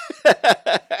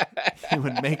 He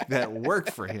would make that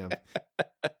work for him.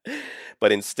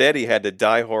 But instead, he had to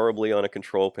die horribly on a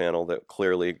control panel that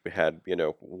clearly had,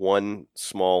 one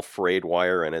small frayed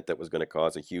wire in it that was going to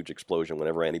cause a huge explosion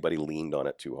whenever anybody leaned on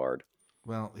it too hard.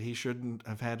 Well, he shouldn't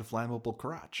have had a flammable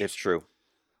crotch. It's true.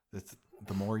 It's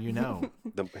the more you know.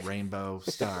 The rainbow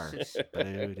stars. Half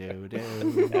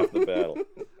the battle.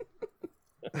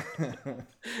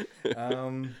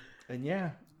 And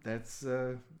yeah, that's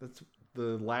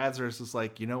the Lazarus is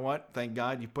like, you know what? Thank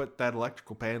God you put that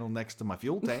electrical panel next to my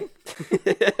fuel tank.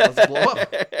 Let's blow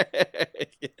up.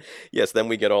 Yes, then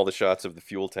we get all the shots of the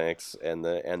fuel tanks and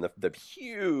the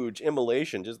huge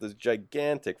immolation, just this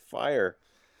gigantic fire.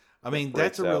 I mean,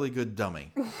 that's a really good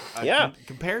dummy. Yeah.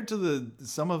 Compared to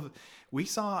we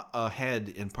saw a head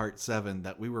in part 7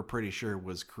 that we were pretty sure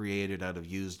was created out of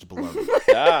used baloney.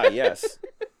 Ah, yes.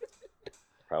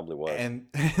 Probably was. And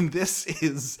this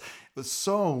was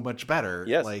so much better.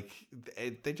 Yes. Like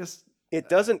they just It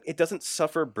doesn't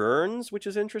suffer burns, which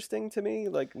is interesting to me.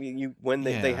 Like when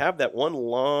they Yeah. have that one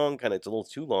long kind of, it's a little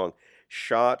too long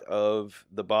shot of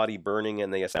the body burning,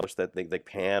 and they establish that they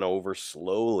pan over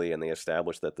slowly, and they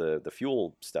establish that the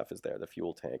fuel stuff is there, the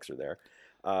fuel tanks are there.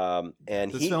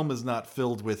 And This film is not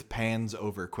filled with pans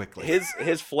over quickly.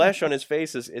 his flesh on his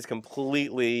face is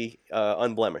completely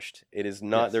unblemished. It is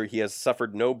not Yes. there. He has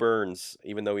suffered no burns,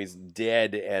 even though he's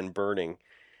dead and burning.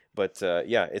 But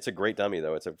yeah, it's a great dummy,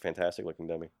 though. It's a fantastic looking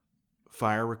dummy.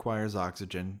 Fire requires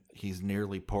oxygen. He's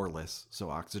nearly poreless, so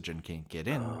oxygen can't get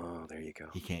in. Oh, there you go.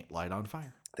 He can't light on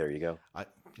fire. There you go.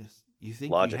 You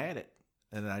think Logic. you had it,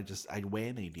 and I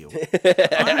whammied you.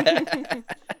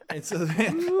 And so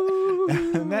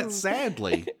and that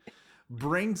sadly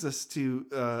brings us to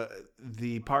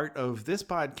the part of this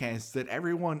podcast that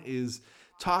everyone is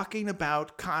talking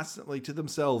about constantly to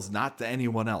themselves, not to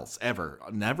anyone else, ever.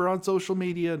 Never on social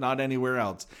media, not anywhere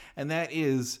else. And that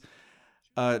is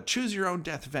choose your own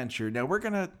death venture. Now we're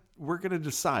gonna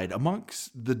decide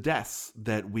amongst the deaths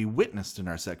that we witnessed in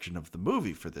our section of the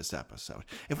movie for this episode,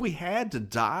 if we had to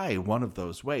die one of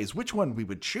those ways, which one we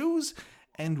would choose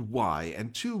and why.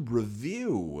 And to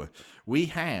review, we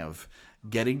have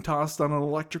getting tossed on an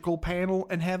electrical panel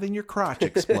and having your crotch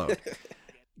explode,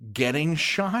 getting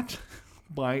shot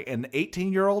by an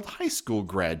 18-year-old high school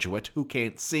graduate who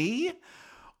can't see,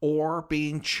 or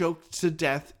being choked to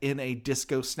death in a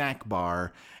disco snack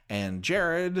bar. And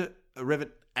Jared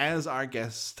Rivet, as our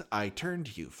guest, I turn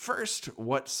to you first.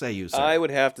 What say you, sir? I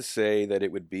would have to say that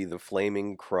it would be the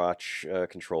flaming crotch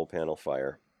control panel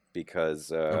fire,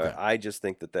 because Okay. I just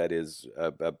think that is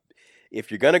if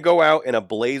you're going to go out in a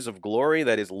blaze of glory,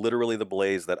 that is literally the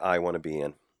blaze that I want to be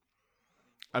in.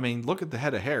 I mean, look at the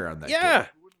head of hair on that Yeah.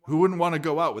 kid. Who wouldn't want to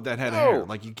go out with that head of hair?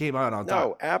 Like you came out on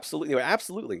No, top.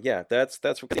 absolutely. Yeah, that's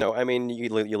I mean, you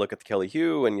look at the Kelly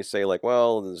Hu and you say like,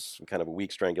 well, there's kind of a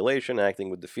weak strangulation, acting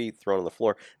with defeat, thrown on the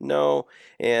floor. No,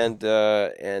 and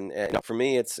for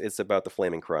me, it's about the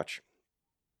flaming crotch.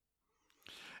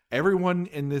 Everyone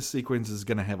in this sequence is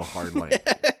going to have a hard landing.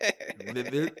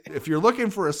 If you're looking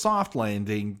for a soft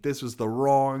landing, this was the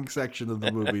wrong section of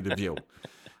the movie to view.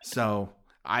 So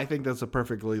I think that's a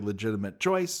perfectly legitimate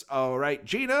choice. All right,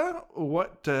 Gina,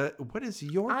 what is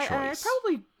your choice? I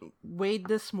probably weighed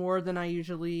this more than I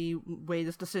usually weigh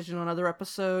this decision on other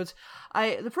episodes.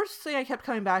 The first thing I kept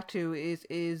coming back to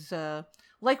is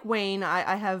like Wayne,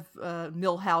 I have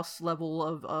Millhouse level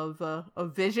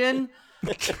of vision.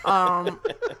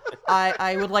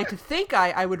 I would like to think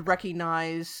I would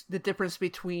recognize the difference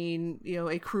between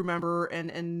a crew member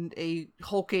and a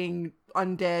hulking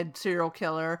undead serial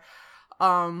killer.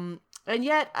 And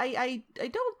yet I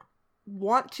don't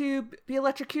want to be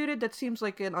electrocuted. That seems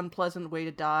like an unpleasant way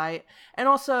to die. And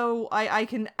also, I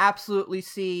can absolutely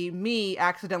see me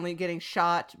accidentally getting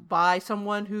shot by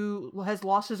someone who has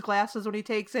lost his glasses when he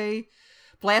takes a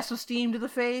blast of steam to the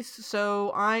face.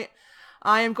 So I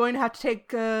am going to have to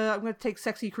take I'm going to take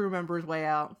sexy crew member's way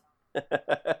out.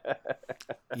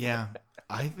 Yeah,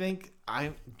 I think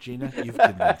Gina, you've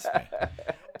convinced me.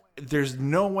 There's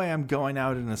no way I'm going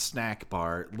out in a snack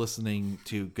bar listening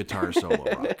to guitar solo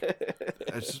rock.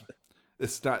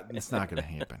 It's not going to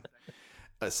happen.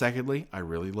 Secondly, I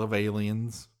really love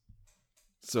aliens,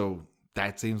 so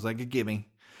that seems like a gimme.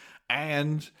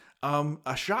 And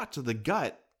a shot to the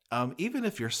gut, even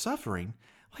if you're suffering,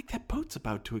 like that boat's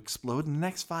about to explode in the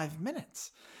next 5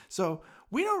 minutes. So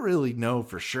we don't really know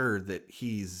for sure that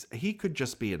he could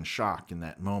just be in shock in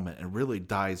that moment and really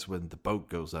dies when the boat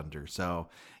goes under. So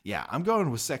yeah, I'm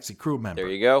going with sexy crew member.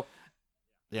 There you go.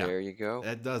 Yeah, There you go.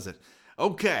 that does it.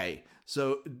 Okay,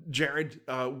 so Jared,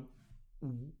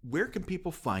 where can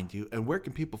people find you, and where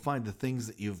can people find the things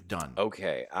that you've done?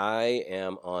 Okay, I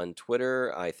am on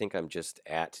Twitter. I think I'm just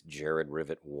at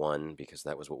JaredRivet1 because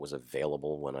that was what was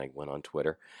available when I went on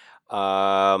Twitter.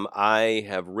 I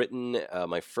have written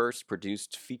my first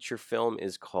produced feature film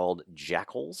is called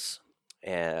Jackals.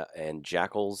 And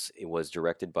Jackals, it was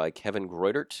directed by Kevin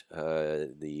Greutert,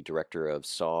 the director of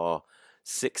Saw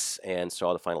 6 and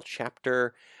Saw the Final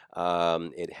Chapter.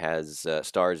 It has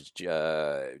stars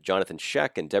Jonathan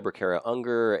Scheck and Deborah Kara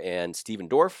Unger and Stephen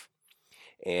Dorff.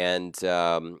 And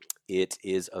it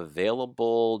is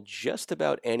available just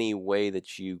about any way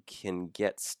that you can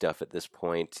get stuff at this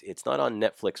point. It's not on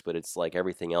Netflix, but it's like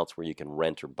everything else where you can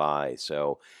rent or buy.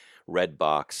 So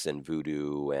Redbox and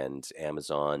Vudu and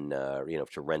Amazon,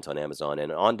 to rent on Amazon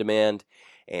and on demand.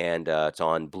 And it's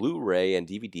on Blu-ray and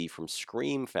DVD from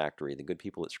Scream Factory, the good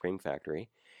people at Scream Factory.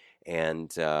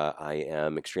 And I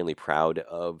am extremely proud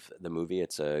of the movie.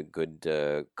 It's a good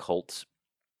cult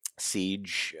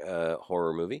siege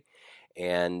horror movie.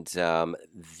 And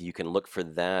you can look for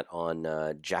that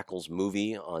on Jackal's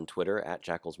Movie on Twitter, at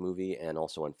Jackal's Movie, and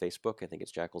also on Facebook. I think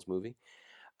it's Jackal's Movie.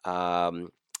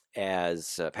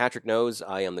 As Patrick knows,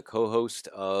 I am the co-host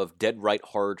of Dead Right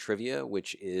Horror Trivia,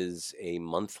 which is a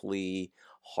monthly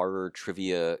horror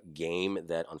trivia game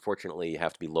that unfortunately you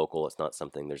have to be local. It's not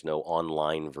something, there's no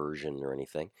online version or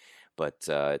anything, but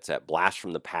it's at Blast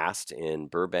from the Past in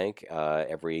Burbank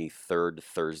every third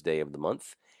Thursday of the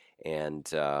month. And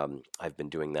I've been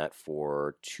doing that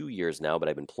for 2 years now, but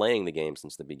I've been playing the game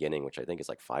since the beginning, which I think is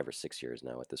like 5 or 6 years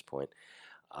now at this point.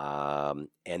 And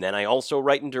then I also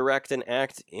write and direct and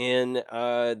act in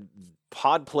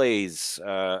pod plays,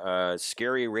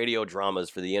 scary radio dramas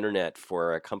for the internet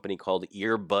for a company called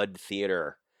Earbud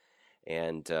Theater.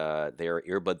 And they are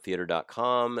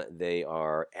earbudtheater.com. They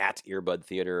are at Earbud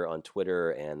Theater on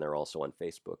Twitter, and they're also on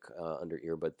Facebook under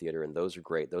Earbud Theater. And those are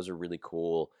great. Those are really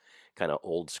cool, kind of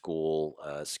old school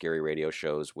scary radio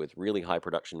shows with really high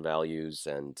production values.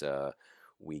 And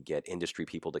we get industry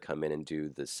people to come in and do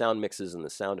the sound mixes and the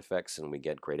sound effects, and we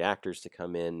get great actors to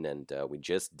come in. And we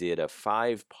just did a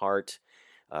 5-part,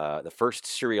 the first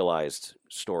serialized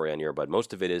story on Earbud.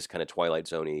 Most of it is kind of Twilight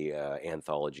Zone-y,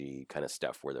 anthology kind of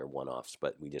stuff where they're one-offs,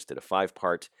 but we just did a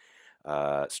 5-part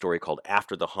story called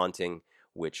After the Haunting,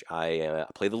 which I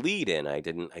play the lead in. I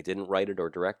didn't write it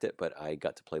or direct it, but I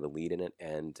got to play the lead in it,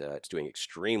 and it's doing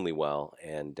extremely well,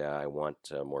 and I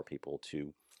want more people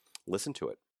to listen to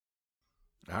it.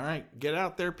 All right, get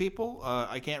out there, people.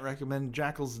 I can't recommend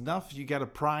Jackals enough. You got a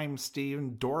prime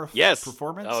Steven Dorff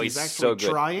performance. Oh, he's actually so good.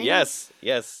 Trying. Yes.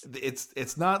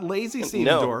 It's not lazy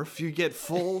Steven Dorff. You get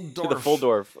full Dorff. The full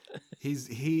Dorff.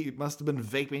 He must have been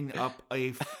vaping up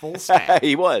a full stack.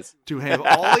 He was to have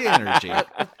all the energy.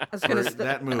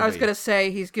 That movie. I was gonna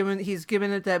say he's given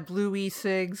it that blue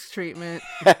e-cigs treatment.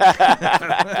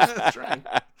 That's right.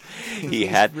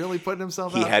 He's really putting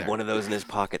himself out there. He had there. one of those in his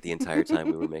pocket the entire time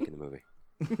we were making the movie.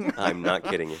 I'm not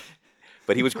kidding you.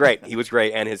 But he was great. He was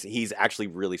great, and he's actually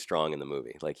really strong in the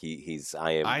movie. Like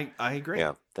I agree.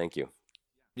 Yeah, thank you.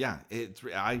 Yeah,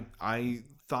 I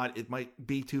thought it might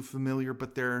be too familiar,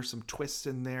 but there are some twists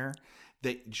in there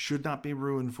that should not be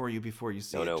ruined for you before you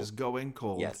see it. Just go in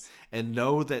cold and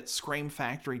know that Scream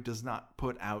Factory does not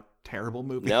put out terrible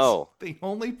movies. No. They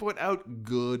only put out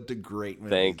good to great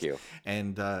movies. Thank you.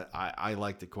 And I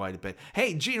liked it quite a bit.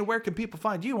 Hey, Gina, where can people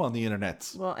find you on the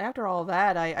internet? Well, after all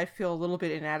that, I feel a little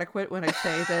bit inadequate when I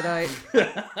say that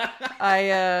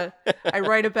I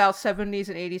write about 70s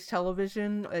and 80s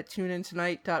television at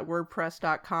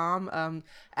tuneintonight.wordpress.com.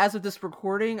 As of this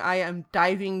recording, I am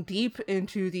diving deep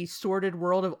into the sordid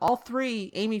world of all 3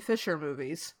 Amy Fisher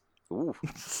movies. Ooh.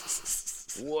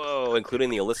 Whoa, including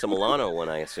the Alyssa Milano one,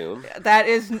 I assume. That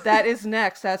is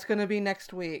next. That's going to be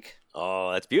next week.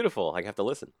 Oh, that's beautiful. I have to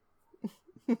listen.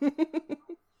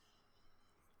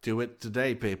 Do it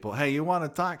today, people. Hey, you want to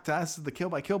talk to us at the Kill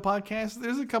by Kill podcast?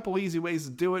 There's a couple easy ways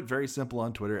to do it. Very simple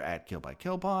on Twitter at Kill by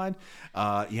Kill Pod.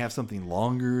 You have something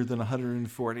longer than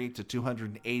 140 to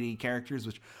 280 characters,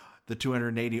 which the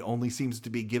 280 only seems to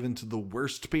be given to the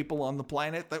worst people on the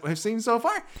planet that we've seen so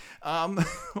far.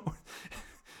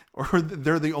 Or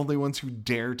they're the only ones who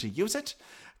dare to use it.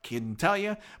 Couldn't tell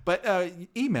you. But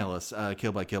email us,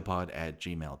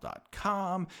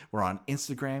 killbykillpod@gmail.com. We're on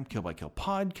Instagram, Kill by Kill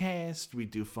Podcast. We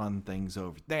do fun things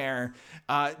over there.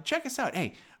 Check us out.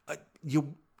 Hey,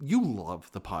 you love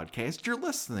the podcast. You're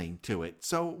listening to it.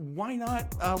 So why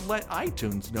not let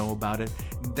iTunes know about it?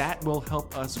 That will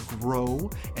help us grow.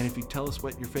 And if you tell us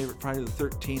what your favorite Friday the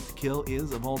 13th kill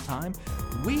is of all time,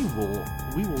 we will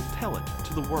tell it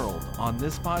to the world on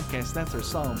this podcast. That's our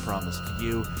solemn promise to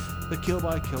you, the Kill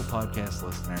by Kill podcast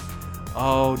listener.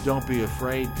 Oh, don't be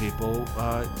afraid, people.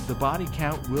 The body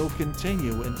count will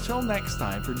continue. Until next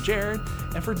time, for Jared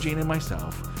and for Gina and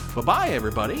myself. Bye-bye,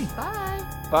 everybody. Bye.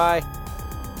 Bye.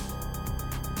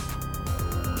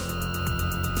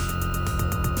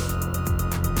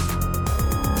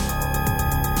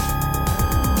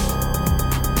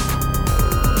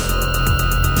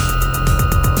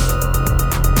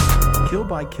 Kill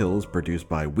by Kill is produced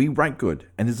by We Write Good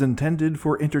and is intended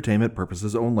for entertainment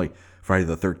purposes only. Friday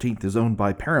the 13th is owned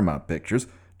by Paramount Pictures.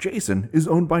 Jason is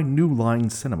owned by New Line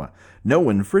Cinema. No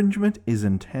infringement is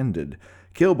intended.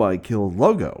 Kill by Kill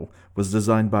logo was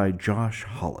designed by Josh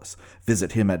Hollis.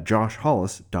 Visit him at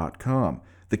joshhollis.com.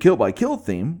 The Kill by Kill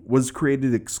theme was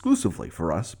created exclusively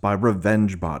for us by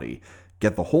Revenge Body.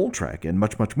 Get the whole track and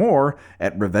much, much more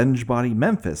at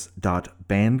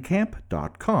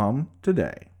revengebodymemphis.bandcamp.com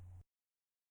today.